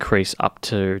gradually increase up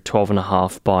to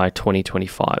 12.5% by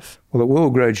 2025. Well, it will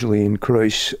gradually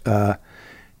increase.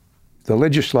 The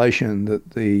legislation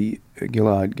that the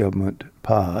Gillard government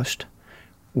passed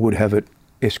would have it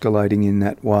escalating in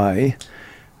that way.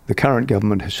 The current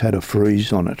government has had a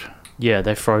freeze on it. Yeah,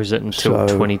 they froze it until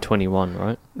 2021,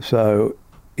 right? So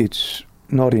it's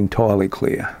not entirely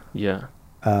clear. Yeah.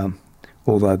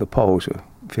 Although the polls are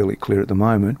fairly clear at the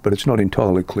moment, but it's not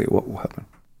entirely clear what will happen.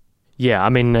 Yeah,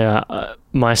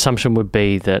 my assumption would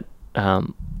be that a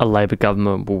Labor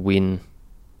government will win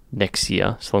next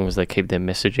year, as long as they keep their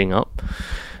messaging up.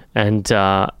 And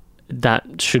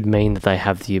that should mean that they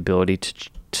have the ability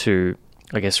to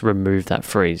I guess, remove that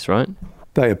freeze, right?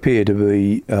 They appear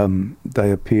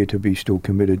to be still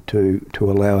committed to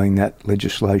allowing that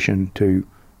legislation to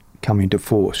come into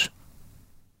force.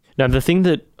 Now, the thing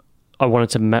that I wanted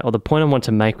to or the point I want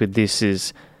to make with this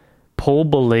is Paul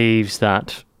believes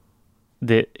that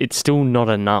it's still not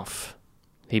enough,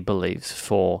 he believes,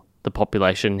 for the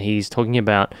population. He's talking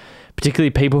about particularly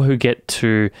people who get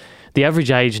to the average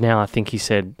age now, I think he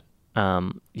said,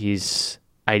 is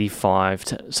 85,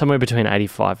 somewhere between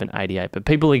 85 and 88. But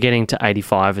people are getting to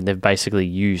 85 and they've basically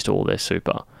used all their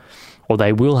super, or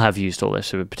they will have used all their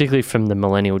super, particularly from the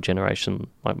millennial generation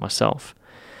like myself.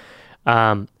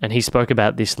 And he spoke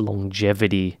about this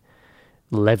longevity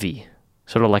levy,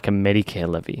 sort of like a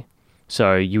Medicare levy.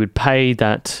 So you would pay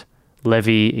that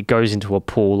levy, it goes into a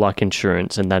pool like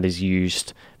insurance, and that is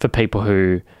used for people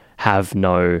who have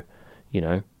no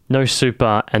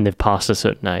super and they've passed a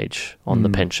certain age on the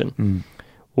pension.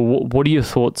 What are your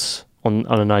thoughts on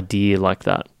an idea like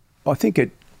that? I think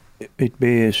it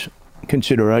bears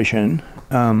consideration.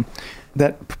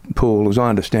 That pool, as I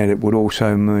understand it, would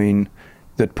also mean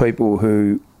that people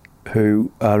who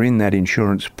are in that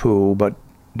insurance pool but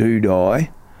do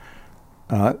die,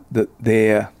 that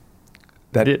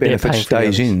benefit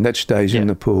stays in. That stays in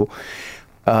the pool.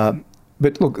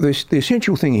 But look, the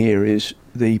essential thing here is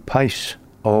the pace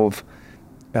of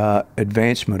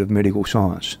advancement of medical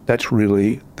science. That's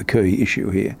really the key issue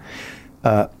here.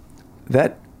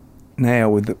 That now,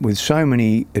 with so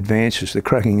many advances, the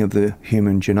cracking of the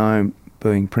human genome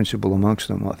being principal amongst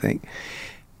them, I think,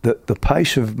 that the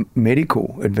pace of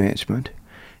medical advancement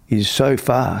is so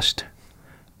fast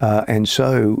and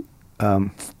so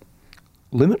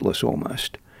limitless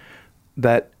almost,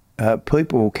 that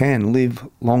people can live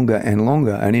longer and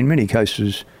longer, and in many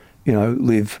cases,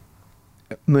 live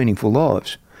meaningful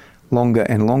lives longer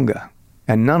and longer.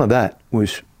 And none of that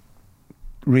was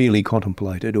really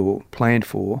contemplated or planned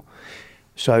for,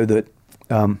 so that,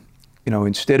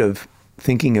 instead of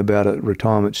thinking about a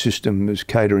retirement system as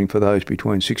catering for those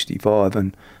between 65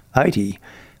 and 80,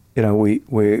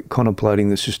 we're contemplating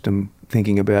the system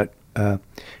thinking about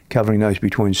covering those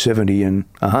between 70 and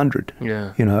 100.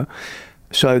 Yeah.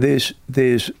 So there's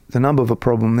the number of a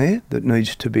problem there that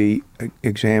needs to be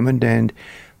examined, and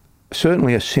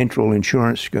certainly a central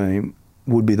insurance scheme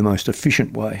would be the most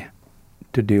efficient way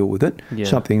to deal with it. Yeah.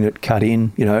 Something that cut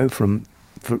in,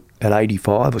 at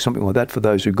 85 or something like that for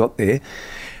those who got there,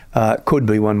 could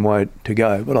be one way to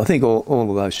go. But I think all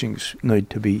of those things need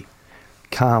to be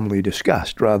calmly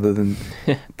discussed rather than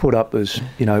put up as,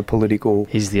 political.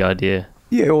 Here's the idea.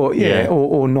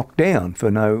 Or knocked down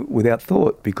without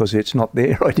thought, because it's not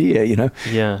their idea,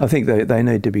 Yeah. I think they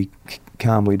need to be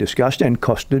calmly discussed and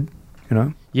costed,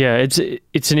 Yeah, it's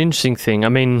an interesting thing. I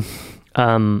mean,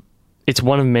 it's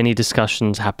one of many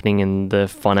discussions happening in the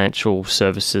financial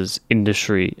services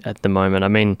industry at the moment. I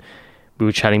mean, we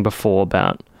were chatting before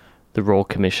about the Royal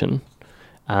Commission.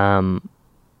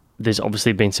 There's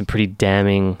obviously been some pretty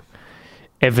damning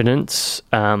evidence.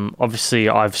 Obviously,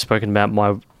 I've spoken about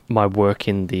my work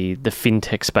in the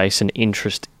fintech space and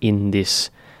interest in this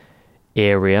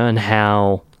area and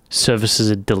how services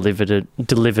are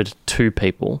delivered to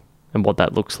people and what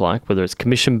that looks like, whether it's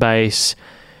commission-based,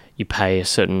 you pay a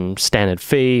certain standard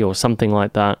fee or something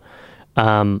like that.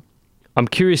 I'm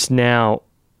curious now,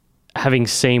 having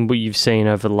seen what you've seen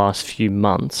over the last few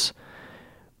months,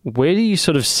 where do you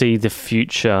sort of see the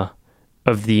future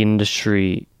of the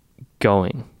industry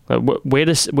going? Like, where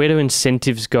do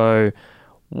incentives go?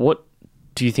 What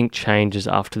do you think changes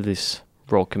after this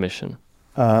Royal Commission?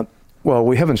 Well,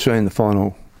 we haven't seen the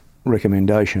final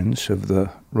recommendations of the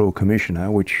Royal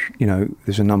Commissioner, which,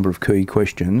 there's a number of key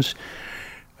questions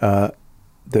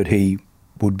that he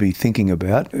would be thinking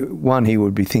about. One, he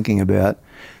would be thinking about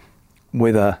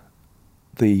whether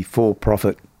the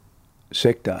for-profit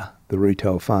sector, the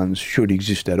retail funds, should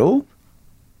exist at all.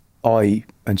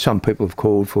 And some people have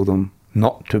called for them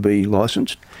not to be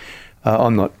licensed.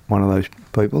 I'm not one of those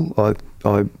people.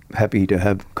 I'm happy to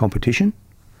have competition.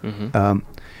 Mm-hmm.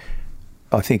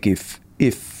 I think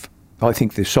I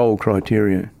think the sole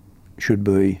criteria should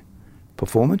be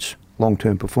performance,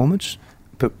 long-term performance.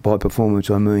 But by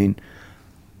performance, I mean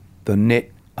the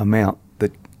net amount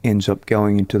that ends up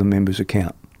going into the member's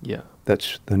account. Yeah,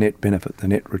 that's the net benefit, the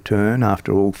net return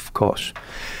after all costs.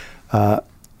 But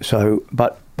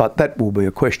that will be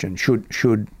a question. Should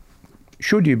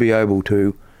you be able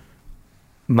to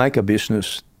make a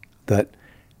business that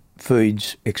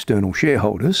feeds external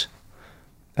shareholders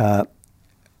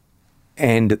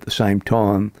and at the same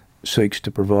time seeks to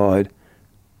provide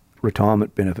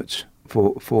retirement benefits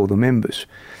for the members?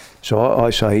 So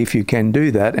I say if you can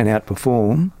do that and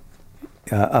outperform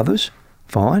others,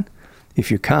 fine. If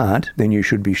you can't, then you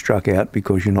should be struck out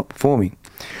because you're not performing.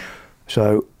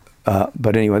 So,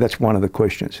 but anyway, that's one of the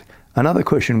questions. Another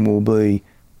question will be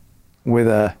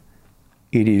whether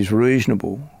it is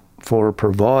reasonable for a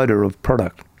provider of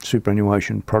product,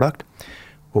 superannuation product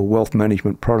or wealth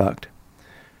management product,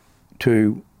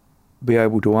 to be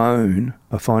able to own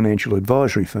a financial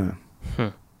advisory firm.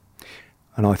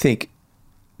 And I think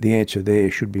the answer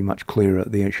there should be much clearer.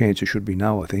 The answer should be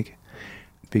no, I think,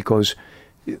 because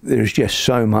there's just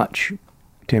so much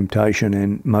temptation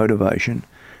and motivation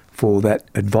for that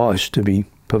advice to be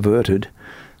perverted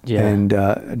and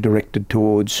directed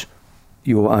towards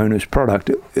your owner's product,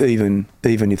 even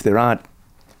if there aren't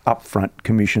upfront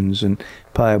commissions and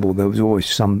payable. There was always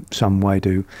some way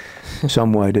to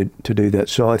do that.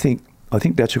 So I think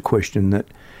that's a question that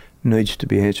needs to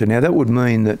be answered. Now that would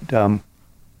mean,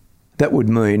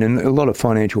 and a lot of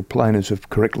financial planners have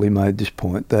correctly made this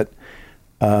point, that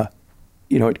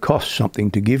it costs something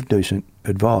to give decent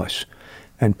advice,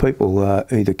 and people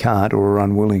either can't or are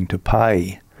unwilling to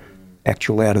pay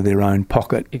actual out of their own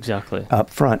pocket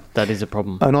up front. That is a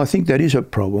problem. And I think that is a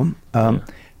problem. And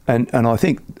I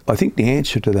think the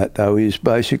answer to that, though, is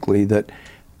basically that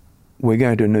we're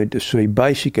going to need to see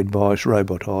basic advice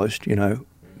robotised,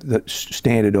 that's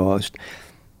standardised.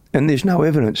 And there's no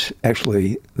evidence,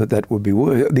 actually, that would be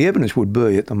worse. The evidence would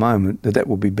be, at the moment, that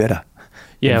would be better.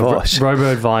 Yeah,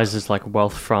 robo-advisors like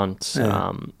Wealthfront,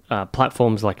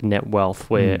 platforms like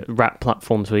NetWealth, wrap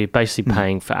platforms where you're basically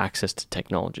paying for access to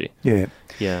technology. Yeah.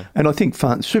 And I think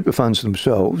super funds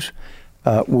themselves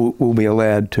will be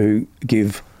allowed to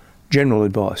give general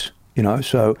advice,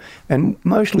 So, and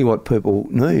mostly what people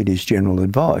need is general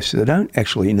advice. They don't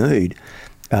actually need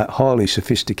highly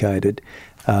sophisticated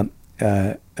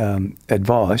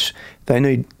advice. They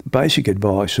need basic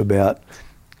advice about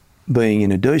being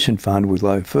in a decent fund with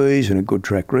low fees and a good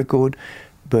track record,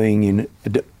 being in,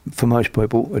 for most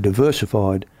people, a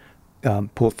diversified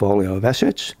portfolio of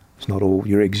assets. It's not all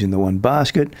your eggs in the one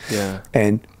basket.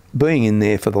 And being in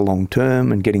there for the long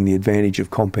term and getting the advantage of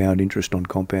compound interest on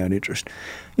compound interest.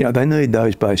 They need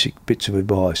those basic bits of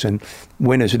advice. And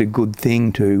when is it a good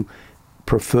thing to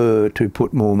prefer to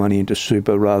put more money into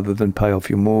super rather than pay off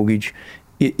your mortgage?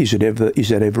 Is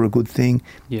that ever a good thing?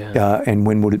 And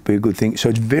when would it be a good thing? So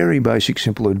it's very basic,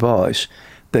 simple advice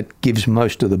that gives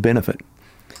most of the benefit.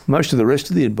 Most of the rest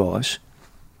of the advice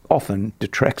often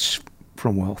detracts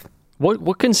from wealth.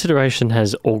 What consideration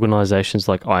has organisations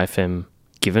like IFM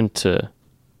given to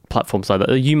platforms like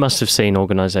that? You must have seen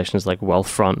organisations like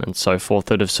Wealthfront and so forth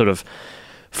that have sort of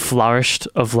flourished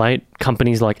of late.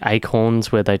 Companies like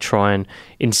Acorns, where they try and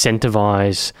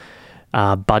incentivise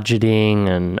budgeting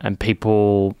and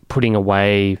people putting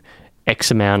away X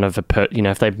amount of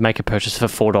if they make a purchase for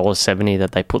 $4.70,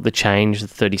 that they put the change, the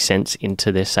 30 cents,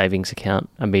 into their savings account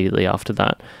immediately after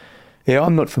that. Yeah,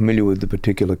 I'm not familiar with the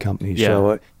particular company,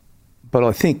 but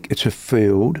I think it's a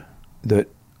field that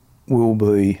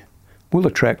will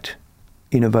attract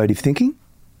innovative thinking,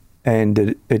 and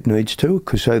that it needs to,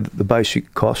 because so the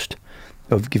basic cost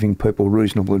of giving people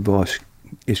reasonable advice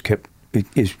is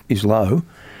low.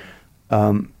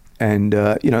 And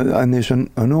there's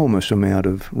an enormous amount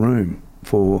of room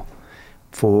for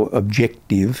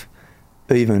objective,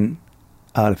 even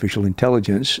artificial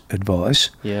intelligence advice.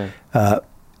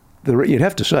 You'd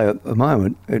have to say at the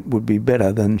moment it would be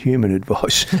better than human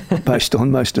advice based on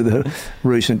most of the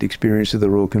recent experience of the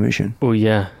Royal Commission. Well,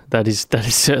 yeah, that is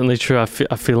certainly true. I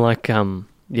feel like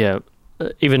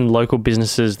even local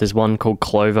businesses. There's one called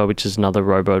Clover, which is another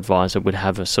robo-advisor, would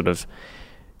have a sort of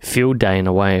field day in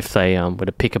a way if they were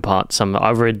to pick apart some.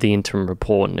 I've read the interim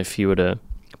report, and if you were to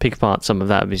pick apart some of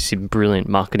that, there's some brilliant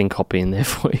marketing copy in there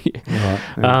for you.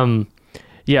 Right,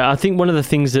 I think one of the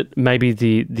things that maybe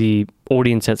the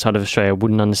audience outside of Australia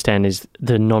wouldn't understand is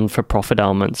the non-for-profit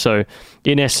element. So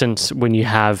in essence, when you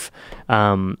have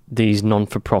these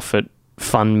non-for-profit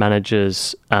fund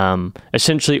managers,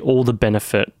 essentially all the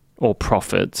benefit or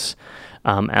profits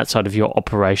outside of your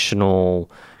operational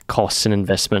costs and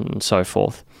investment and so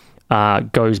forth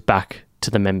goes back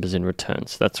to the members in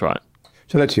returns. That's right.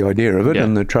 So that's the idea of it.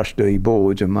 And the trustee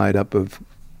boards are made up of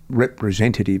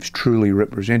representatives, truly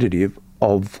representative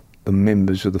of the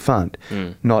members of the fund,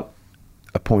 not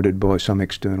appointed by some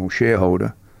external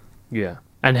shareholder. Yeah.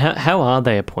 And how are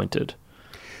they appointed,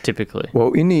 typically?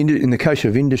 Well, in the case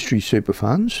of industry super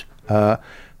funds,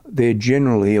 they're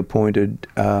generally appointed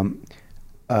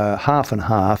half and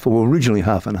half, or originally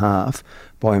half and half,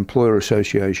 by employer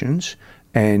associations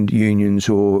and unions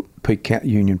or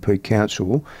union peak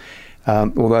council.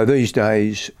 Although these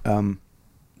days,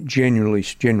 generally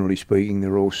speaking,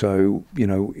 they're also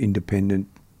independent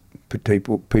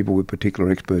people with particular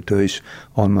expertise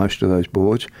on most of those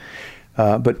boards.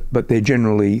 But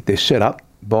they're set up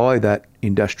by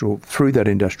through that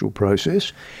industrial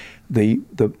process.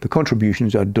 The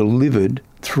contributions are delivered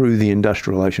through the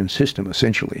industrialisation system,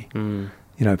 essentially,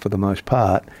 for the most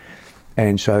part.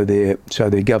 And so they're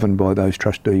governed by those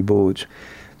trustee boards.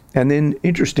 And then,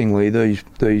 interestingly,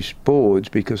 these boards,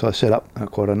 because I set up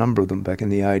quite a number of them back in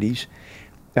the 80s,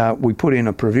 we put in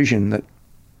a provision that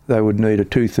they would need a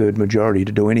 2/3 majority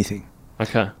to do anything.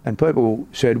 Okay. And people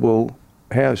said, well,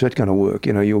 how is that going to work?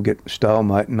 You'll get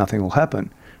stalemate and nothing will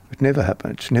happen. It never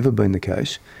happened. It's never been the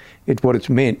case. What it's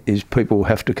meant is people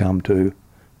have to come to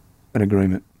an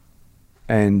agreement.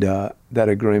 And that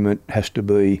agreement has to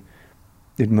be,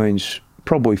 it means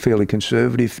probably fairly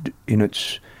conservative in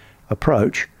its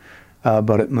approach,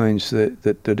 but it means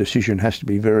that the decision has to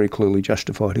be very clearly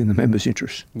justified in the members'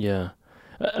 interests. Yeah.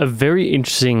 A very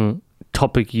interesting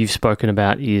topic you've spoken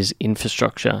about is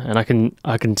infrastructure, and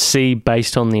I can see,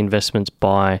 based on the investments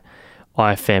by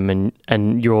IFM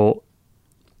and your,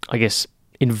 I guess,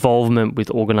 involvement with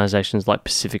organisations like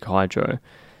Pacific Hydro,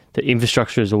 that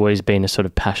infrastructure has always been a sort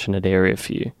of passionate area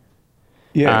for you.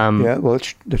 Yeah, well,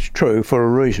 that's true for a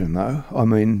reason, though. I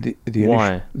mean,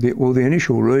 why? The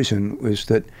initial reason was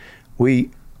that we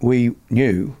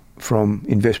knew from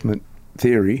investment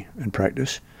theory and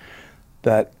practice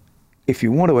that if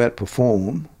you want to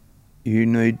outperform, you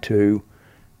need to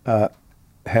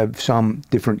have some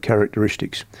different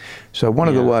characteristics. So one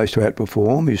of the ways to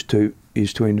outperform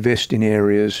is to invest in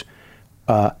areas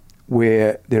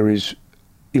where there is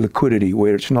illiquidity,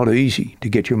 where it's not easy to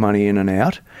get your money in and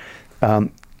out.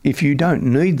 If you don't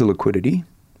need the liquidity,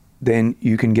 then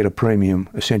you can get a premium,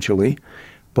 essentially,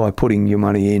 by putting your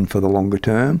money in for the longer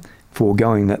term,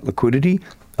 foregoing that liquidity.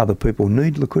 Other people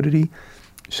need liquidity,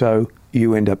 so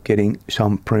you end up getting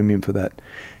some premium for that.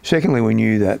 Secondly, we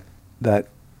knew that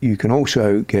you can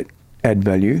also add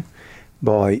value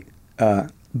by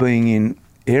being in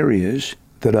areas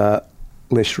that are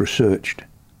less researched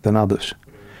than others.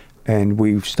 And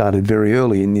we've started very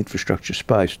early in the infrastructure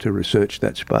space to research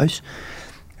that space,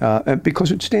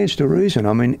 because it stands to reason.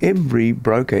 I mean, every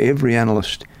broker, every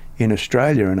analyst in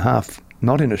Australia and half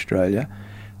not in Australia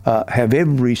have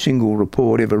every single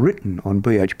report ever written on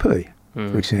BHP,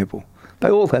 for example. They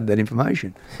all have that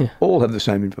information, all have the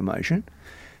same information,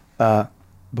 by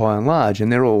and large,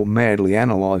 and they're all madly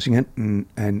analysing it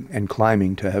and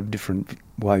claiming to have different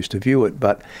ways to view it,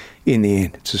 but in the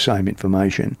end, it's the same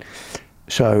information.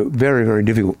 So very, very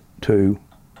difficult to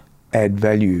add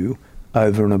value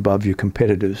over and above your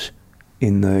competitors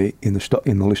in the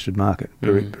listed market.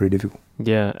 Very, very difficult.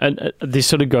 Yeah, and this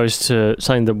sort of goes to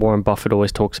something that Warren Buffett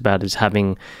always talks about, is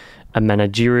having a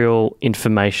managerial,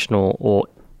 informational, or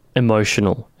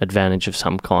emotional advantage of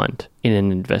some kind in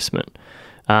an investment.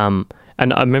 And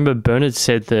I remember Bernard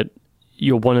said that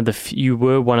you were one of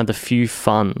the few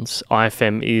funds.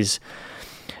 IFM is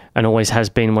and always has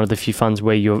been one of the few funds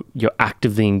where you're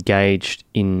actively engaged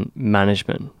in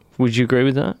management. Would you agree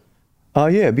with that?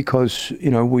 Yeah, because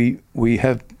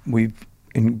we've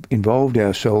involved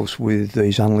ourselves with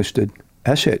these unlisted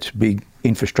assets, big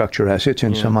infrastructure assets,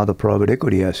 and some other private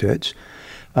equity assets,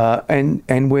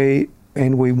 and we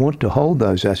want to hold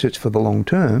those assets for the long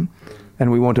term,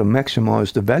 and we want to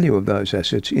maximise the value of those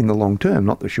assets in the long term,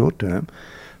 not the short term.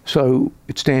 So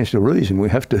it stands to reason we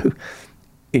have to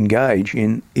engage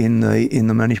in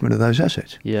the management of those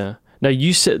assets. Yeah. Now,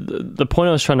 you said, the point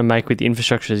I was trying to make with the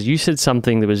infrastructure is, you said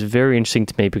something that was very interesting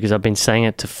to me, because I've been saying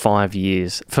it for 5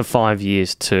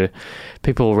 years to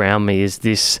people around me, is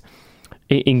this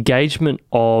engagement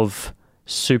of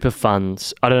super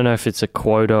funds. I don't know if it's a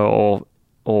quota or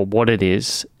what it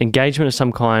is, engagement of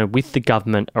some kind with the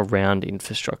government around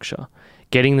infrastructure,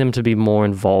 getting them to be more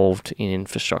involved in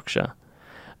infrastructure.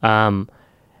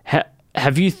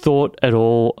 Have you thought at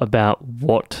all about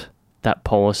what that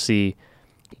policy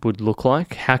would look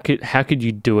like? How could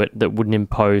you do it that wouldn't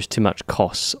impose too much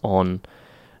costs on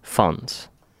funds?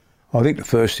 I think the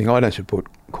first thing, I don't support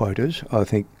quotas. I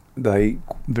think they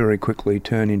very quickly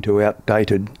turn into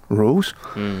outdated rules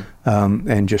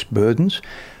and just burdens.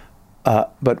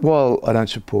 But while I don't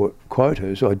support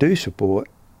quotas, I do support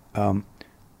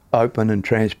open and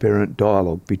transparent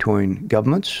dialogue between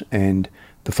governments and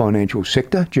the financial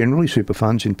sector, generally, super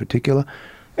funds in particular,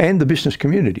 and the business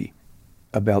community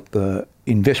about the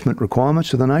investment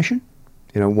requirements of the nation,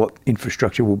 what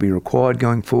infrastructure will be required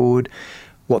going forward,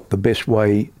 what the best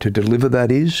way to deliver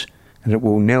that is, and it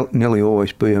will nearly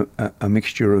always be a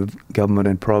mixture of government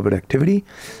and private activity,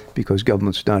 because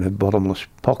governments don't have bottomless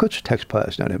pockets,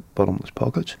 taxpayers don't have bottomless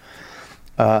pockets.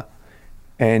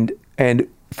 And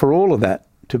for all of that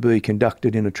to be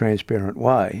conducted in a transparent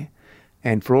way,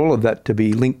 and for all of that to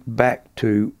be linked back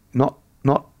to not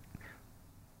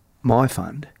my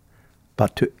fund,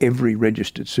 but to every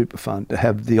registered super fund to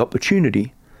have the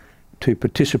opportunity to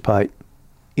participate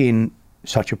in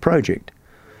such a project.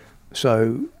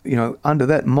 So, under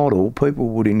that model, people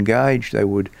would engage. They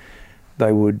would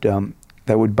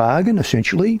bargain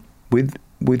essentially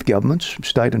with governments,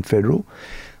 state and federal.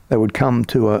 They would come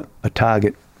to a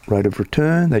target rate of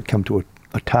return. They'd come to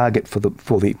a target for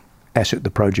the asset,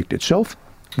 the project itself.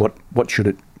 What should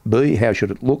it be? How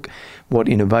should it look? What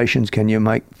innovations can you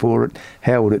make for it?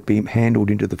 How would it be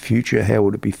handled into the future? How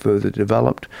would it be further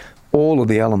developed? All of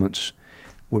the elements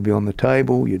would be on the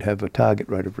table. You'd have a target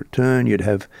rate of return. You'd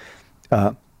have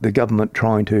the government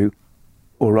trying to,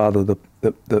 or rather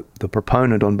the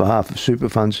proponent on behalf of super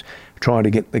funds, trying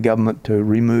to get the government to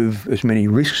remove as many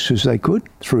risks as they could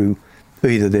through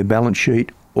either their balance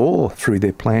sheet or through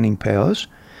their planning powers.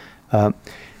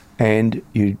 And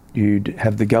you'd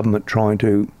have the government trying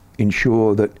to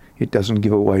ensure that it doesn't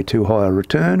give away too high a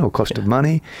return or cost of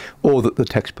money, or that the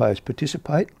taxpayers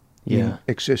participate in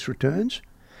excess returns.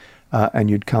 And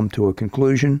you'd come to a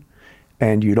conclusion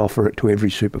and you'd offer it to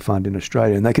every super fund in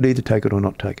Australia, and they could either take it or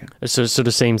not take it. So it sort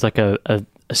of seems like a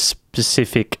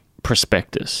specific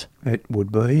prospectus. It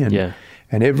would be,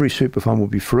 and every super fund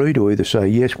would be free to either say,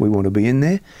 yes, we want to be in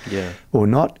there, or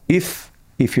not. If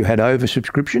you had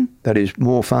oversubscription, that is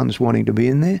more funds wanting to be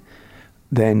in there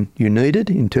than you needed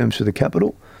in terms of the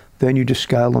capital, then you just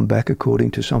scale them back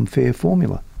according to some fair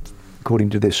formula,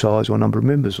 according to their size or number of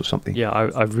members or something. Yeah,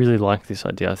 I really like this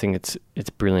idea. I think it's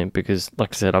brilliant because,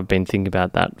 like I said, I've been thinking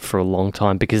about that for a long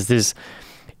time because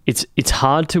it's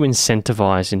hard to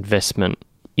incentivize investment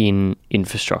in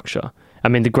infrastructure. I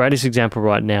mean, the greatest example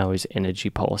right now is energy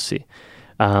policy.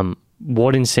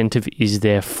 What incentive is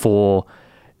there for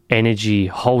energy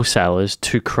wholesalers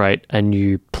to create a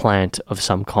new plant of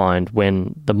some kind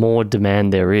when the more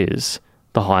demand there is,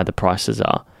 the higher the prices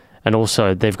are? And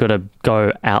also, they've got to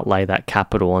go outlay that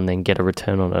capital and then get a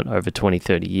return on it over 20,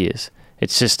 30 years.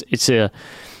 It's a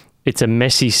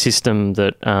messy system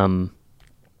that,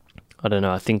 I don't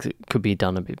know, I think it could be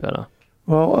done a bit better.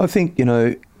 Well, I think,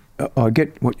 I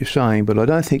get what you're saying, but I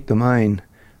don't think the main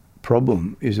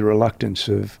problem is the reluctance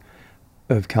of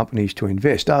companies to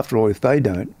invest. After all, if they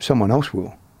don't, someone else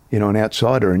will. An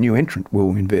outsider, a new entrant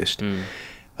will invest.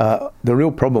 The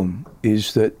real problem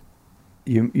is that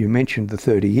you mentioned the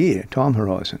 30-year time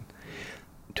horizon.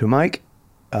 To make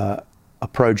a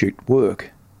project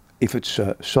work, if it's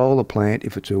a solar plant,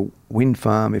 if it's a wind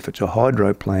farm, if it's a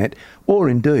hydro plant, or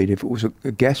indeed if it was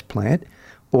a gas plant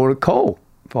or a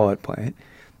coal-fired plant,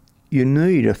 you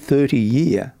need a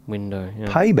 30-year window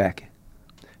payback.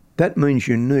 That means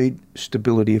you need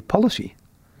stability of policy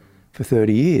for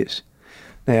 30 years.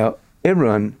 Now,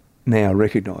 everyone now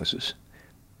recognises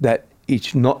that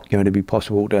it's not going to be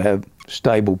possible to have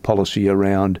stable policy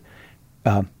around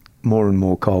more and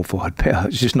more coal-fired power.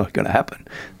 It's just not going to happen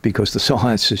because the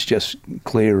science is just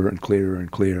clearer and clearer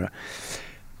and clearer.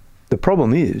 The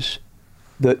problem is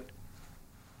that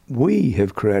we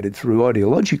have created, through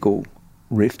ideological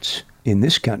rifts in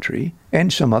this country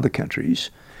and some other countries,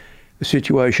 a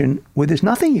situation where there's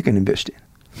nothing you can invest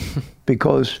in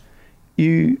because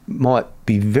you might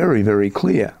be very, very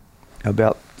clear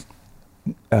about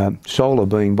solar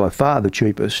being by far the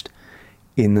cheapest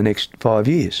in the next 5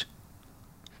 years.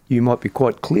 You might be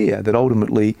quite clear that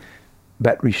ultimately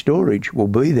battery storage will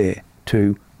be there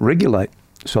to regulate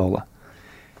solar.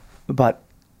 But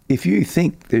if you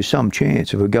think there's some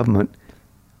chance of a government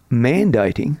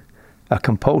mandating a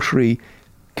compulsory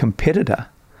competitor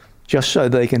just so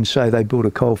they can say they built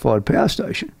a coal-fired power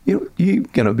station, you're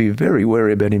going to be very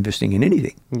wary about investing in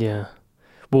anything. Yeah.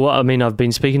 Well, I mean, I've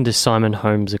been speaking to Simon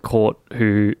Holmes, a court,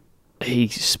 who he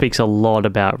speaks a lot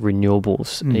about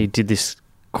renewables. He did this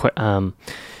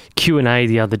Q&A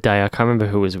the other day. I can't remember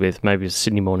who it was with. Maybe it was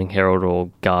Sydney Morning Herald or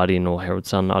Guardian or Herald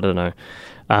Sun. I don't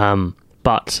know.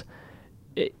 But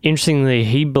interestingly,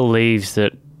 he believes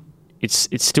that it's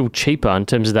still cheaper in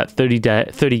terms of that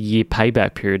 30-year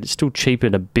payback period. It's still cheaper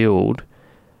to build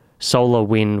solar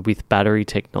wind with battery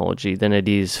technology than it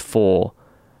is for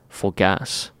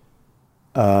gas.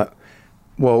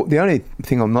 Well, the only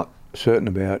thing I'm not certain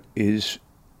about is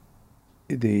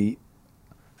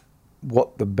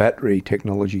what the battery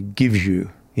technology gives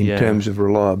you in terms of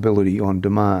reliability on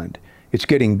demand. It's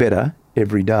getting better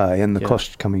every day and the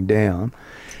cost's coming down,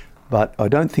 but I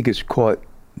don't think it's quite,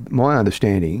 my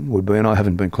understanding would be, and I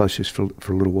haven't been close to this for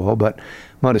a little while, but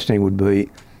my understanding would be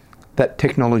that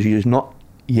technology is not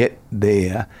yet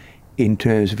there in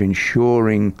terms of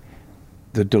ensuring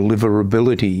the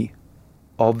deliverability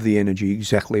of the energy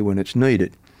exactly when it's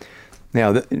needed.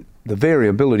 Now, the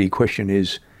variability question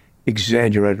is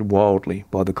exaggerated wildly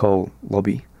by the coal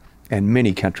lobby, and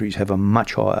many countries have a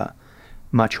much higher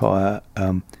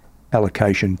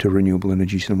allocation to renewable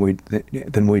energies than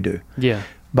we do. Yeah.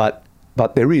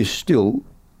 But there is still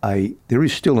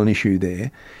an issue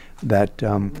there that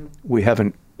we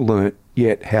haven't learnt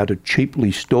yet how to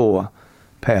cheaply store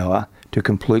power to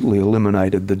completely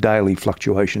eliminate the daily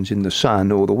fluctuations in the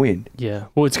sun or the wind. Yeah.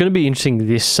 Well, it's going to be interesting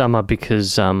this summer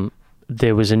because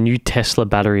there was a new Tesla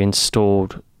battery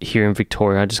installed here in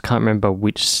Victoria. I just can't remember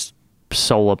which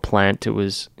solar plant it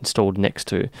was installed next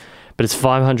to, but it's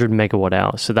 500 megawatt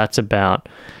hours. So that's about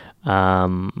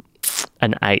an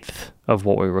eighth of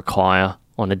what we require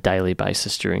on a daily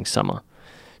basis during summer.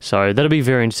 So that'll be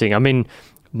very interesting. I mean,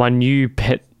 my new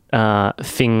pet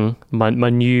thing, my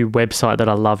new website that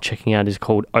I love checking out is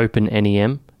called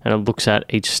OpenNEM, and it looks at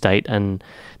each state and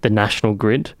the national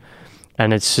grid.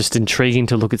 And it's just intriguing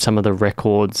to look at some of the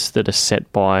records that are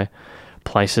set by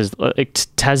places.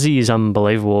 Tassie is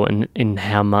unbelievable in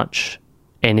how much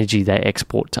energy they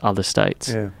export to other states.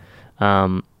 Yeah.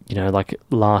 Like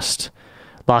last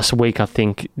week, I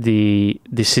think the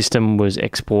system was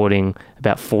exporting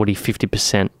about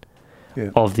 40-50%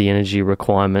 of the energy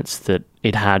requirements that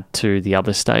it had to the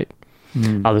other state.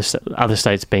 Other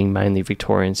states being mainly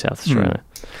Victoria and South Australia.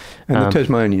 And the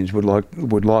Tasmanians would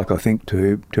like I think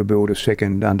to build a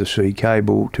second undersea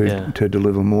cable to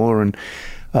deliver more, and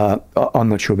I'm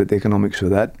not sure about the economics of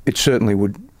that. It certainly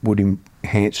would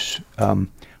enhance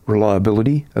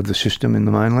reliability of the system in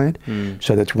the mainland.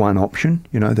 So that's one option.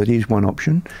 That is one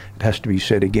option. It has to be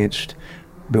set against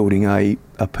building a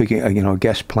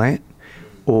gas plant,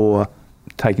 or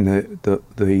taking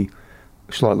the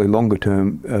slightly longer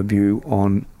term view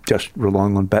on just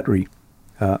relying on battery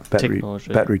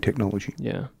technology.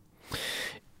 Yeah.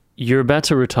 You're about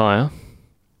to retire.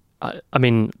 I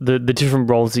mean, the different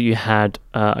roles that you had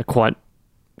are quite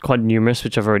numerous,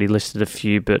 which I've already listed a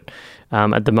few, but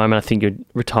at the moment I think you're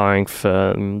retiring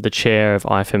from the chair of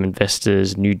IFM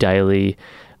Investors, New Daily.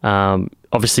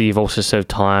 Obviously, you've also served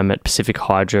time at Pacific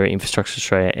Hydro, Infrastructure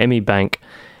Australia, ME Bank,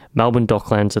 Melbourne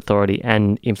Docklands Authority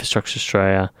and Infrastructure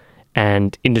Australia,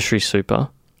 and Industry Super.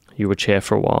 You were chair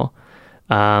for a while.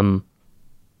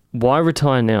 Why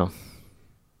retire now?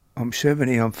 I'm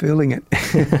 70. I'm feeling it.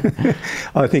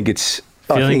 I think it's...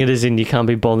 Feeling it as in you can't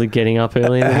be bothered getting up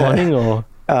early in the morning, or?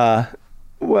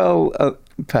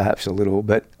 Perhaps a little,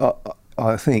 but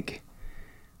I think,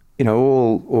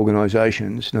 all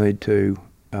organisations need to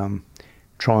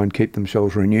try and keep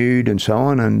themselves renewed and so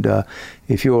on. And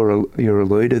if you're a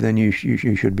leader, then you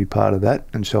should be part of that.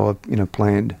 And so I've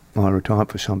planned my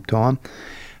retirement for some time.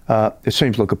 It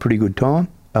seems like a pretty good time.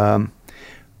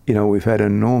 We've had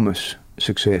enormous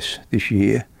success this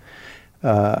year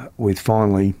with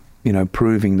finally,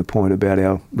 proving the point about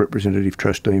our representative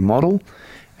trustee model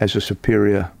as a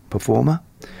superior performer.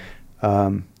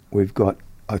 We've got,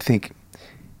 I think,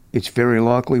 it's very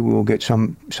likely we'll get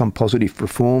some positive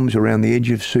reforms around the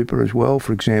edge of super as well.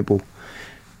 For example,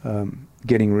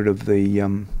 getting rid of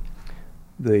the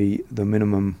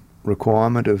minimum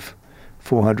requirement of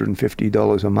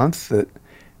 $450 a month that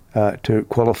to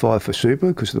qualify for super,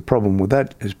 because the problem with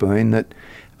that has been that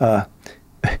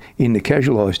in the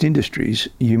casualised industries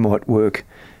you might earn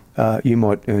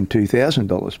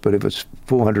 $2,000, but if it's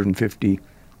 $450,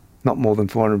 not more than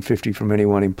 $450 from any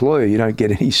one employer, you don't get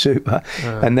any super,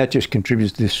 and that just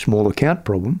contributes to this small account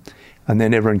problem. And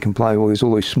then everyone complains, well, there's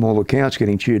all these small accounts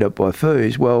getting chewed up by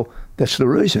fees. Well, that's the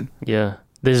reason. Yeah.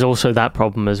 There's also that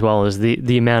problem as well as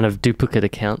the amount of duplicate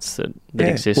accounts that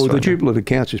exist. Well, right the duplicate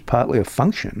accounts is partly a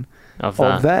function of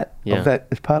that.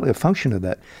 It's partly a function of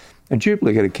that. And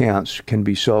duplicate accounts can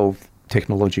be solved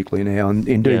technologically now. And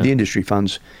indeed, the industry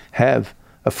funds have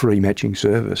a free matching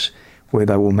service where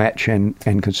they will match and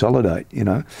consolidate,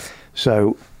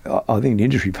 So I think the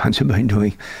industry funds have been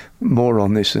doing more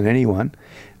on this than anyone.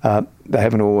 They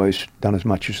haven't always done as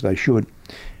much as they should.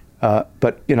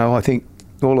 But, I think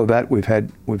all of that, we've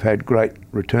had great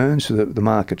returns. So the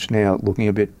market's now looking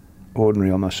a bit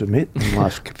ordinary, I must admit, in the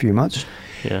last few months.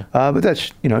 Yeah. But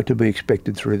that's, to be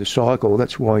expected through the cycle.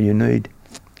 That's why you need,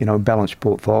 a balanced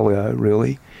portfolio,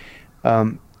 really.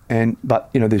 But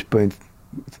there's been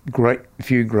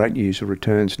few great years of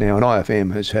returns now, and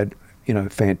IFM has had,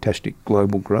 fantastic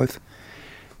global growth.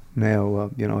 Now,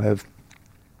 I have,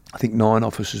 I think, 9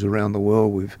 offices around the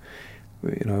world. We've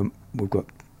got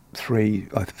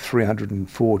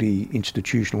 340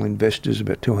 institutional investors.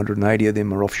 About 280 of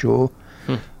them are offshore.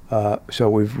 So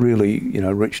we've really,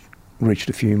 reached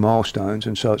a few milestones,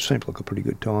 and so it seems like a pretty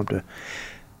good time to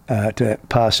to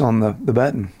pass on the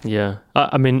baton. Yeah.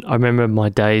 I mean, I remember my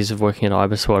days of working at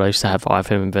IBISWorld. I used to have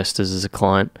iFirm Investors as a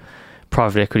client,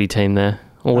 private equity team there.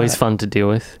 Always fun to deal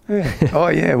with. Yeah. Oh,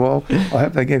 yeah. Well, I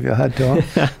hope they gave you a hard time.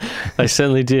 They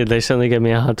certainly did. They certainly gave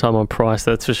me a hard time on price,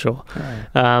 that's for sure.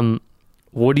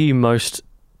 What are you most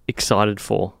excited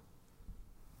for?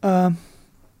 Oh,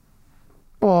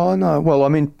 no. Well, I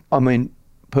mean,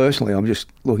 personally, I'm just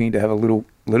looking to have a little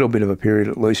bit of a period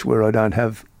at least where I don't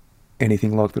have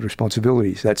anything like the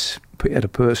responsibilities. That's at a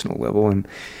personal level. And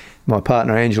my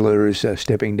partner, Angela, is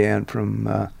stepping down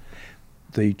from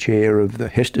the chair of the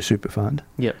Hester Super Fund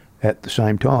at the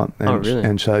same time. And, really?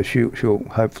 And so she'll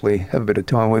hopefully have a bit of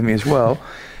time with me as well.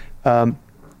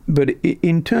 But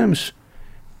in terms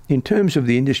of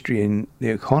the industry and the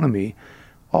economy,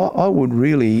 I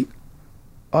really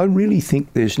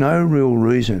think there's no real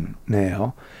reason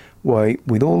now why,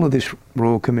 with all of this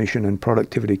Royal Commission and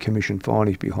Productivity Commission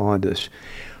findings behind us,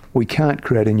 we can't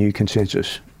create a new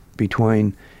consensus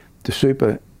between the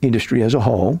super industry as a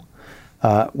whole,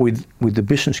 with the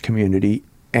business community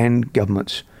and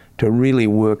governments, to really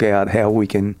work out how we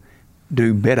can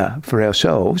do better for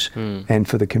ourselves and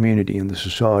for the community and the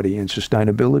society and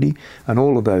sustainability and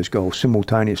all of those goals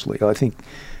simultaneously. I think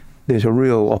there's a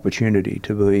real opportunity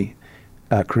to be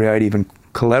creative and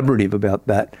collaborative about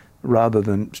that rather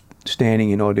than standing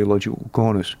in ideological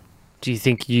corners. Do you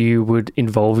think you would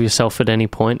involve yourself at any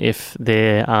point if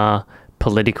there are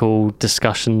political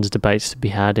discussions, debates to be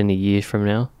had in a year from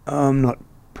now? I'm not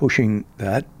pushing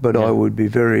that, but I would be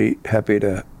very happy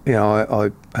to.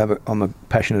 I'm a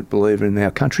passionate believer in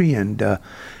our country and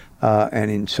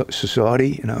in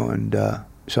society, and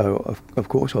so of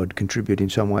course I'd contribute in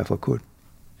some way if I could.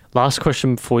 Last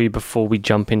question for you before we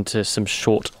jump into some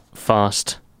short,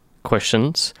 fast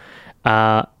questions.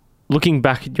 Looking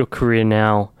back at your career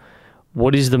now,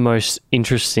 what is the most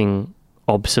interesting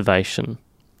observation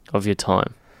of your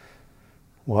time?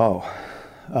 Wow.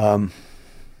 I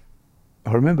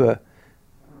remember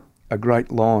a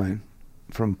great line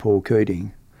from Paul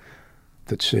Keating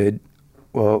that said,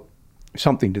 well,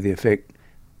 something to the effect,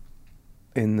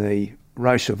 in the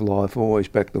race of life, always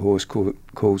back the horse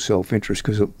called self-interest,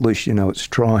 because at least you know it's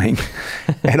trying.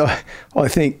 And I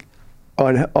think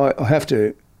I have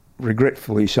to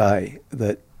regretfully say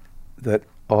that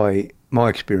my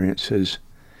experience has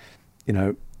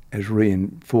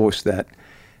reinforced that,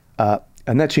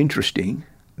 and that's interesting.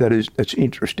 That's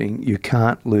interesting. You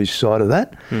can't lose sight of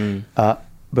that,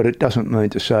 but it doesn't mean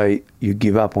to say you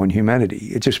give up on humanity.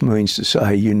 It just means to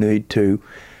say you need to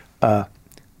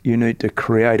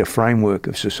create a framework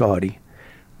of society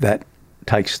that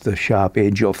takes the sharp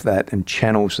edge off that and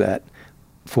channels that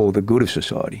for the good of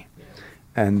society.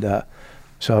 And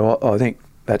so I think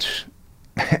that's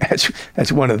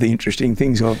one of the interesting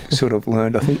things I've sort of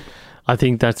learned, I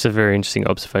think. That's a very interesting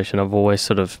observation. I've always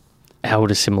sort of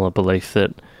held a similar belief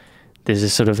that there's a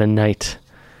sort of innate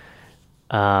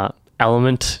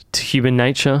element to human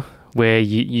nature where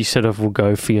you sort of will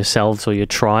go for yourselves or your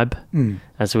tribe,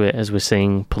 as we're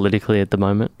seeing politically at the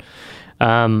moment.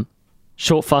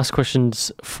 Short, fast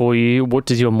questions for you. What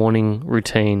does your morning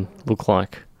routine look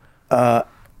like?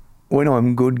 When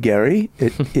I'm good, Gary,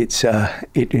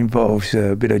 it involves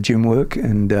a bit of gym work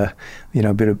and a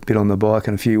bit on the bike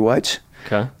and a few weights.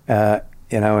 Okay. And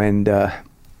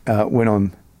when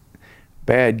I'm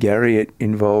bad, Gary, it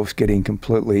involves getting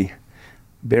completely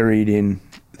buried in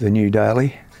the New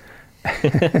Daily.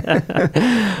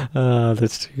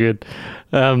 That's too good.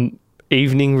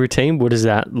 Evening routine, what does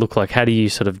that look like? How do you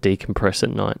sort of decompress at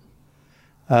night?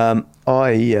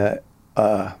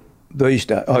 These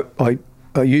days,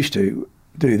 I used to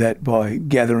do that by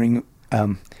gathering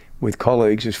with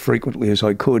colleagues as frequently as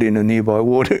I could in a nearby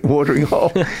watering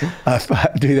hole. I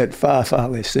do that far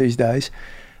less these days.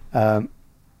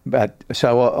 But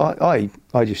so I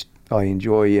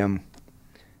enjoy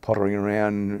pottering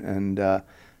around and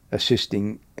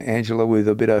assisting Angela with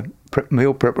a bit of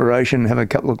meal preparation, have a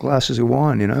couple of glasses of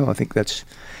wine. I think that's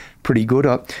pretty good.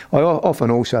 I often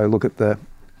also look at the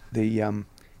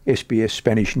SBS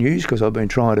Spanish news because I've been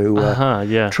trying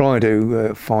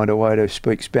to find a way to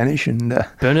speak Spanish. And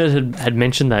Bernard had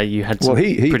mentioned that you had some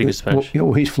pretty good Spanish.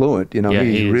 Well, he's fluent. He's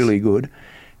really is. good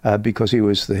because he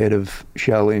was the head of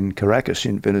Shell in Caracas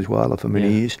in Venezuela for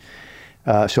many years.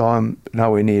 So I'm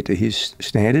nowhere near to his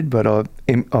standard, but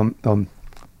I'm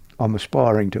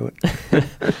aspiring to it.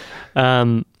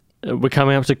 We're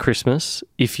coming up to Christmas.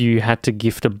 If you had to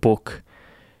gift a book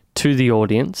to the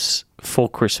audience for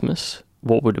Christmas,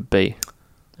 what would it be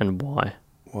and why?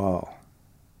 Wow.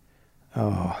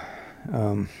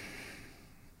 I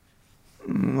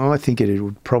think it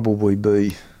would probably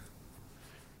be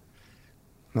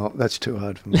No, that's too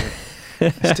hard for me.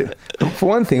 For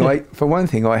one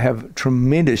thing, I have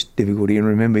tremendous difficulty in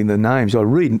remembering the names. I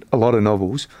read a lot of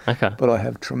novels, but I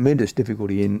have tremendous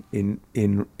difficulty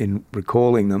in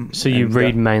recalling them. So you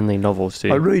read mainly novels, do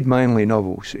you? I read mainly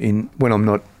novels. When I'm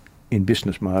not in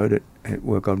business mode at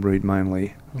work, I read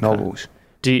mainly novels.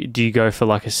 Do you go for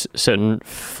like a certain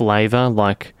flavour,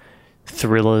 like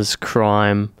thrillers,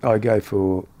 crime? I go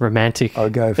for romantic. I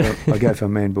go for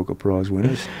Man Booker Prize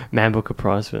winners. Man Booker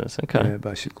Prize winners. Okay. Yeah,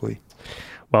 basically.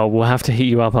 Well, we'll have to hit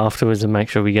you up afterwards and make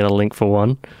sure we get a link for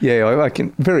one. Yeah, I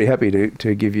can. Very happy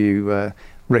to give you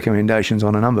recommendations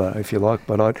on a number if you like,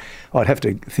 but I'd have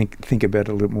to think about it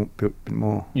a little bit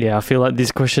more. Yeah, I feel like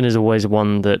this question is always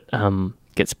one that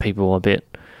gets people a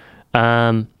bit.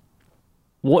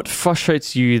 What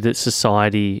frustrates you that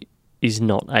society is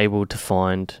not able to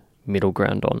find middle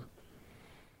ground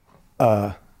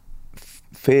on?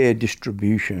 Fair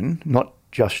distribution, not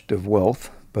just of wealth,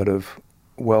 but of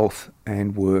wealth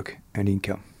and work and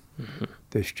income. Mm-hmm.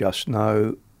 There's just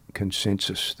no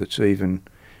consensus that's even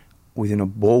within a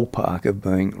ballpark of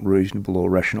being reasonable or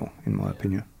rational, in my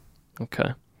opinion.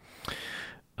 Okay.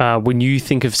 When you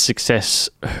think of success,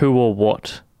 who or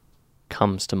what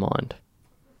comes to mind?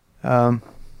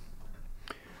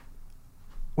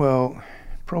 Well,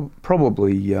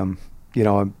 probably, I'm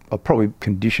probably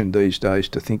conditioned these days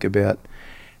to think about,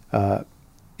 the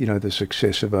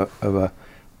success of a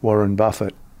Warren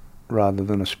Buffett rather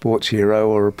than a sports hero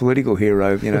or a political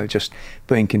hero, just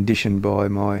being conditioned by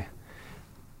my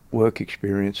work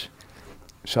experience.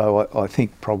 So I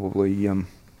think probably, I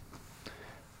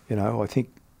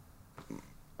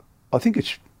think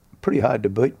it's pretty hard to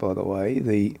beat, by the way,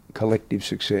 the collective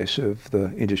success of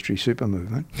the industry super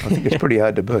movement. I think it's pretty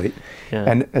hard to beat. Yeah.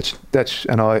 And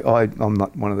I'm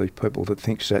not one of these people that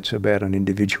thinks that's about an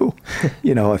individual.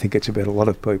 I think it's about a lot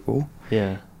of people.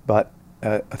 Yeah. But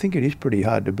I think it is pretty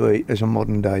hard to beat as a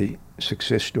modern day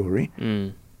success story.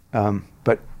 Mm.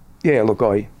 But yeah, look,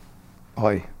 I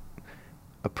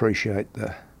appreciate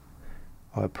the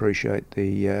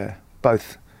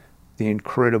both the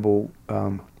incredible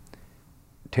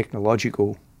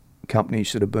technological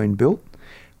companies that have been built.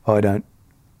 I don't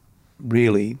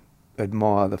really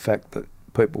admire the fact that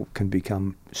people can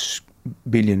become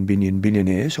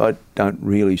billionaires. I don't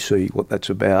really see what that's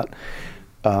about.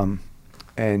 I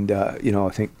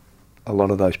think a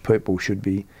lot of those people should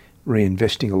be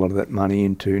reinvesting a lot of that money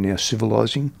into now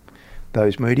civilising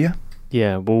those media.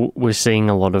 Yeah, well, we're seeing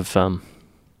a lot of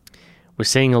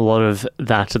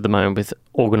that at the moment with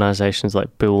organisations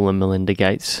like Bill and Melinda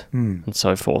Gates and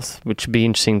so forth, which would be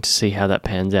interesting to see how that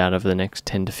pans out over the next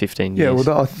 10 to 15 years.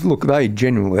 Yeah, well, look,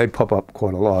 they pop up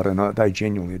quite a lot, and they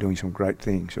genuinely are doing some great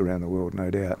things around the world, no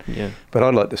doubt. Yeah. But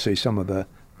I'd like to see some of the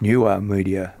newer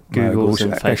media Googles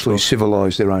and actually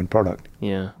civilise their own product.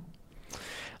 Yeah.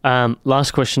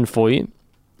 Last question for you.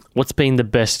 What's been the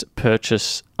best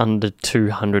purchase under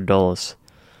 $200?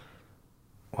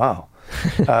 Wow.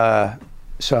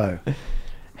 So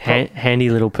handy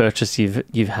little purchase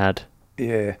you've had.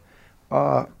 Yeah.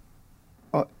 I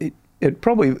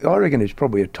reckon it's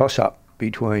probably a toss up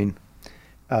between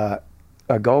a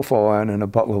golf iron and a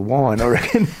bottle of wine, I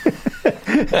reckon.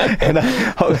 And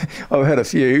I've had a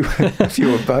few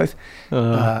of both.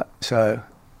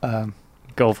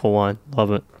 Golf or wine,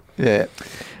 love it. Yeah.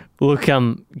 Look,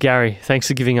 Gary, thanks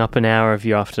for giving up an hour of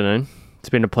your afternoon. It's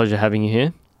been a pleasure having you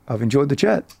here. I've enjoyed the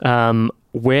chat.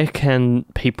 Where can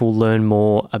people learn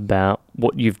more about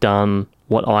what you've done,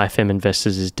 what IFM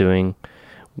Investors is doing,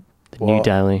 New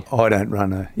Daily? I don't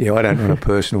run a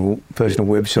personal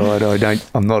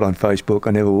website. I'm not on Facebook.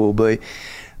 I never will be.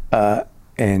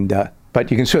 But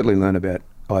you can certainly learn about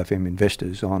IFM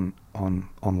Investors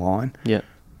online. Yeah.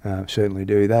 Certainly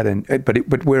do that.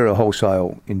 But we're a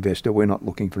wholesale investor. We're not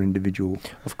looking for individual.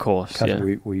 Of course.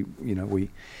 Yeah.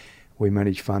 We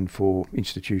manage fund for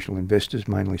institutional investors,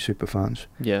 mainly super funds.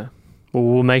 Yeah. Well,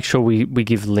 we'll make sure we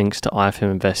give links to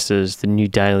IFM Investors, the New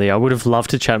Daily. I would have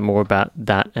loved to chat more about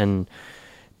that and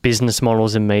business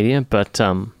models in media, but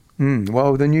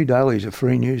well, the New Daily is a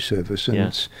free news service,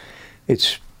 and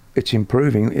it's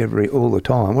improving all the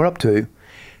time. We're up to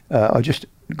I just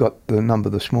got the number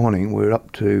this morning. We're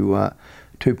up to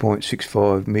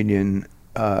 2.65 million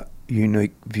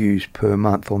unique views per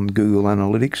month on Google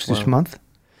Analytics this month.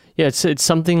 Yeah, it's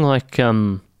something like I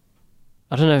don't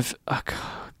know if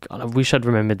God, I wish I'd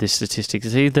remembered this statistic.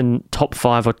 It's either the top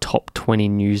 5 or top 20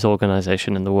 news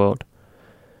organisation in the world.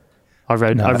 I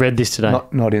read this today.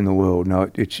 Not in the world. No,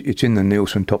 it's in the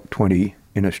Nielsen top 20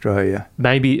 in Australia.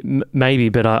 Maybe,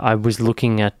 but I was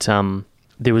looking at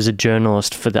there was a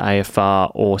journalist for the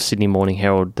AFR or Sydney Morning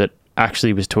Herald that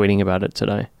actually was tweeting about it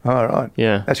today. All right.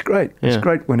 Yeah. That's great. It's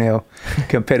great when our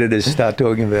competitors start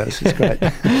talking about us. It's great.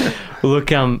 Well, look,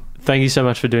 thank you so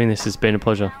much for doing this. It's been a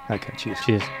pleasure. Okay, cheers.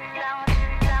 Cheers.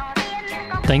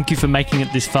 Thank you for making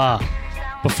it this far.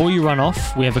 Before you run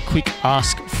off, we have a quick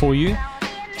ask for you.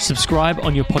 Subscribe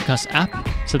on your podcast app.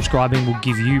 Subscribing will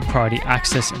give you priority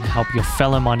access and help your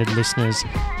fellow-minded listeners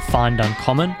find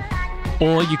Uncommon.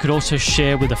 Or you could also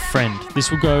share with a friend. This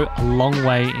will go a long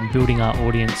way in building our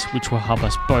audience, which will help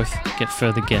us both get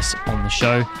further guests on the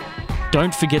show.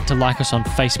 Don't forget to like us on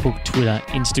Facebook, Twitter,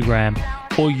 Instagram,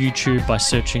 or YouTube by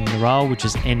searching Neural, which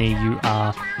is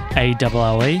Neurale.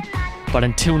 But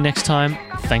until next time,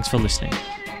 thanks for listening.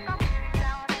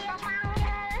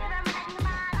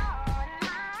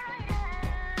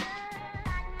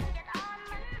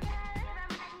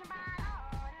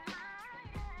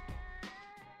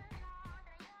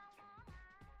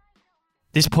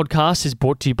 This podcast is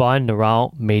brought to you by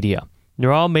Neural Media.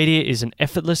 Neural Media is an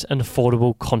effortless and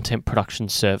affordable content production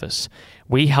service.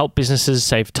 We help businesses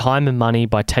save time and money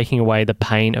by taking away the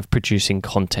pain of producing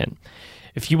content.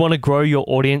 If you want to grow your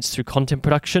audience through content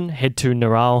production, head to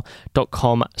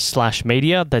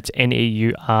neural.com/media. That's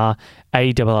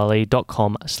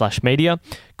neurale.com/media.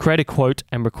 Create a quote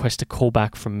and request a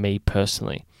callback from me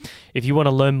personally. If you want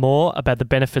to learn more about the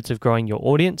benefits of growing your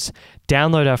audience,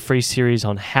 download our free series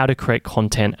on how to create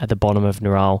content at the bottom of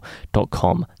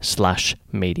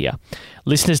neural.com/media.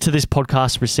 Listeners to this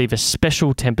podcast receive a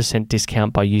special 10%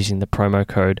 discount by using the promo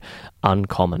code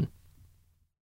UNCOMMON.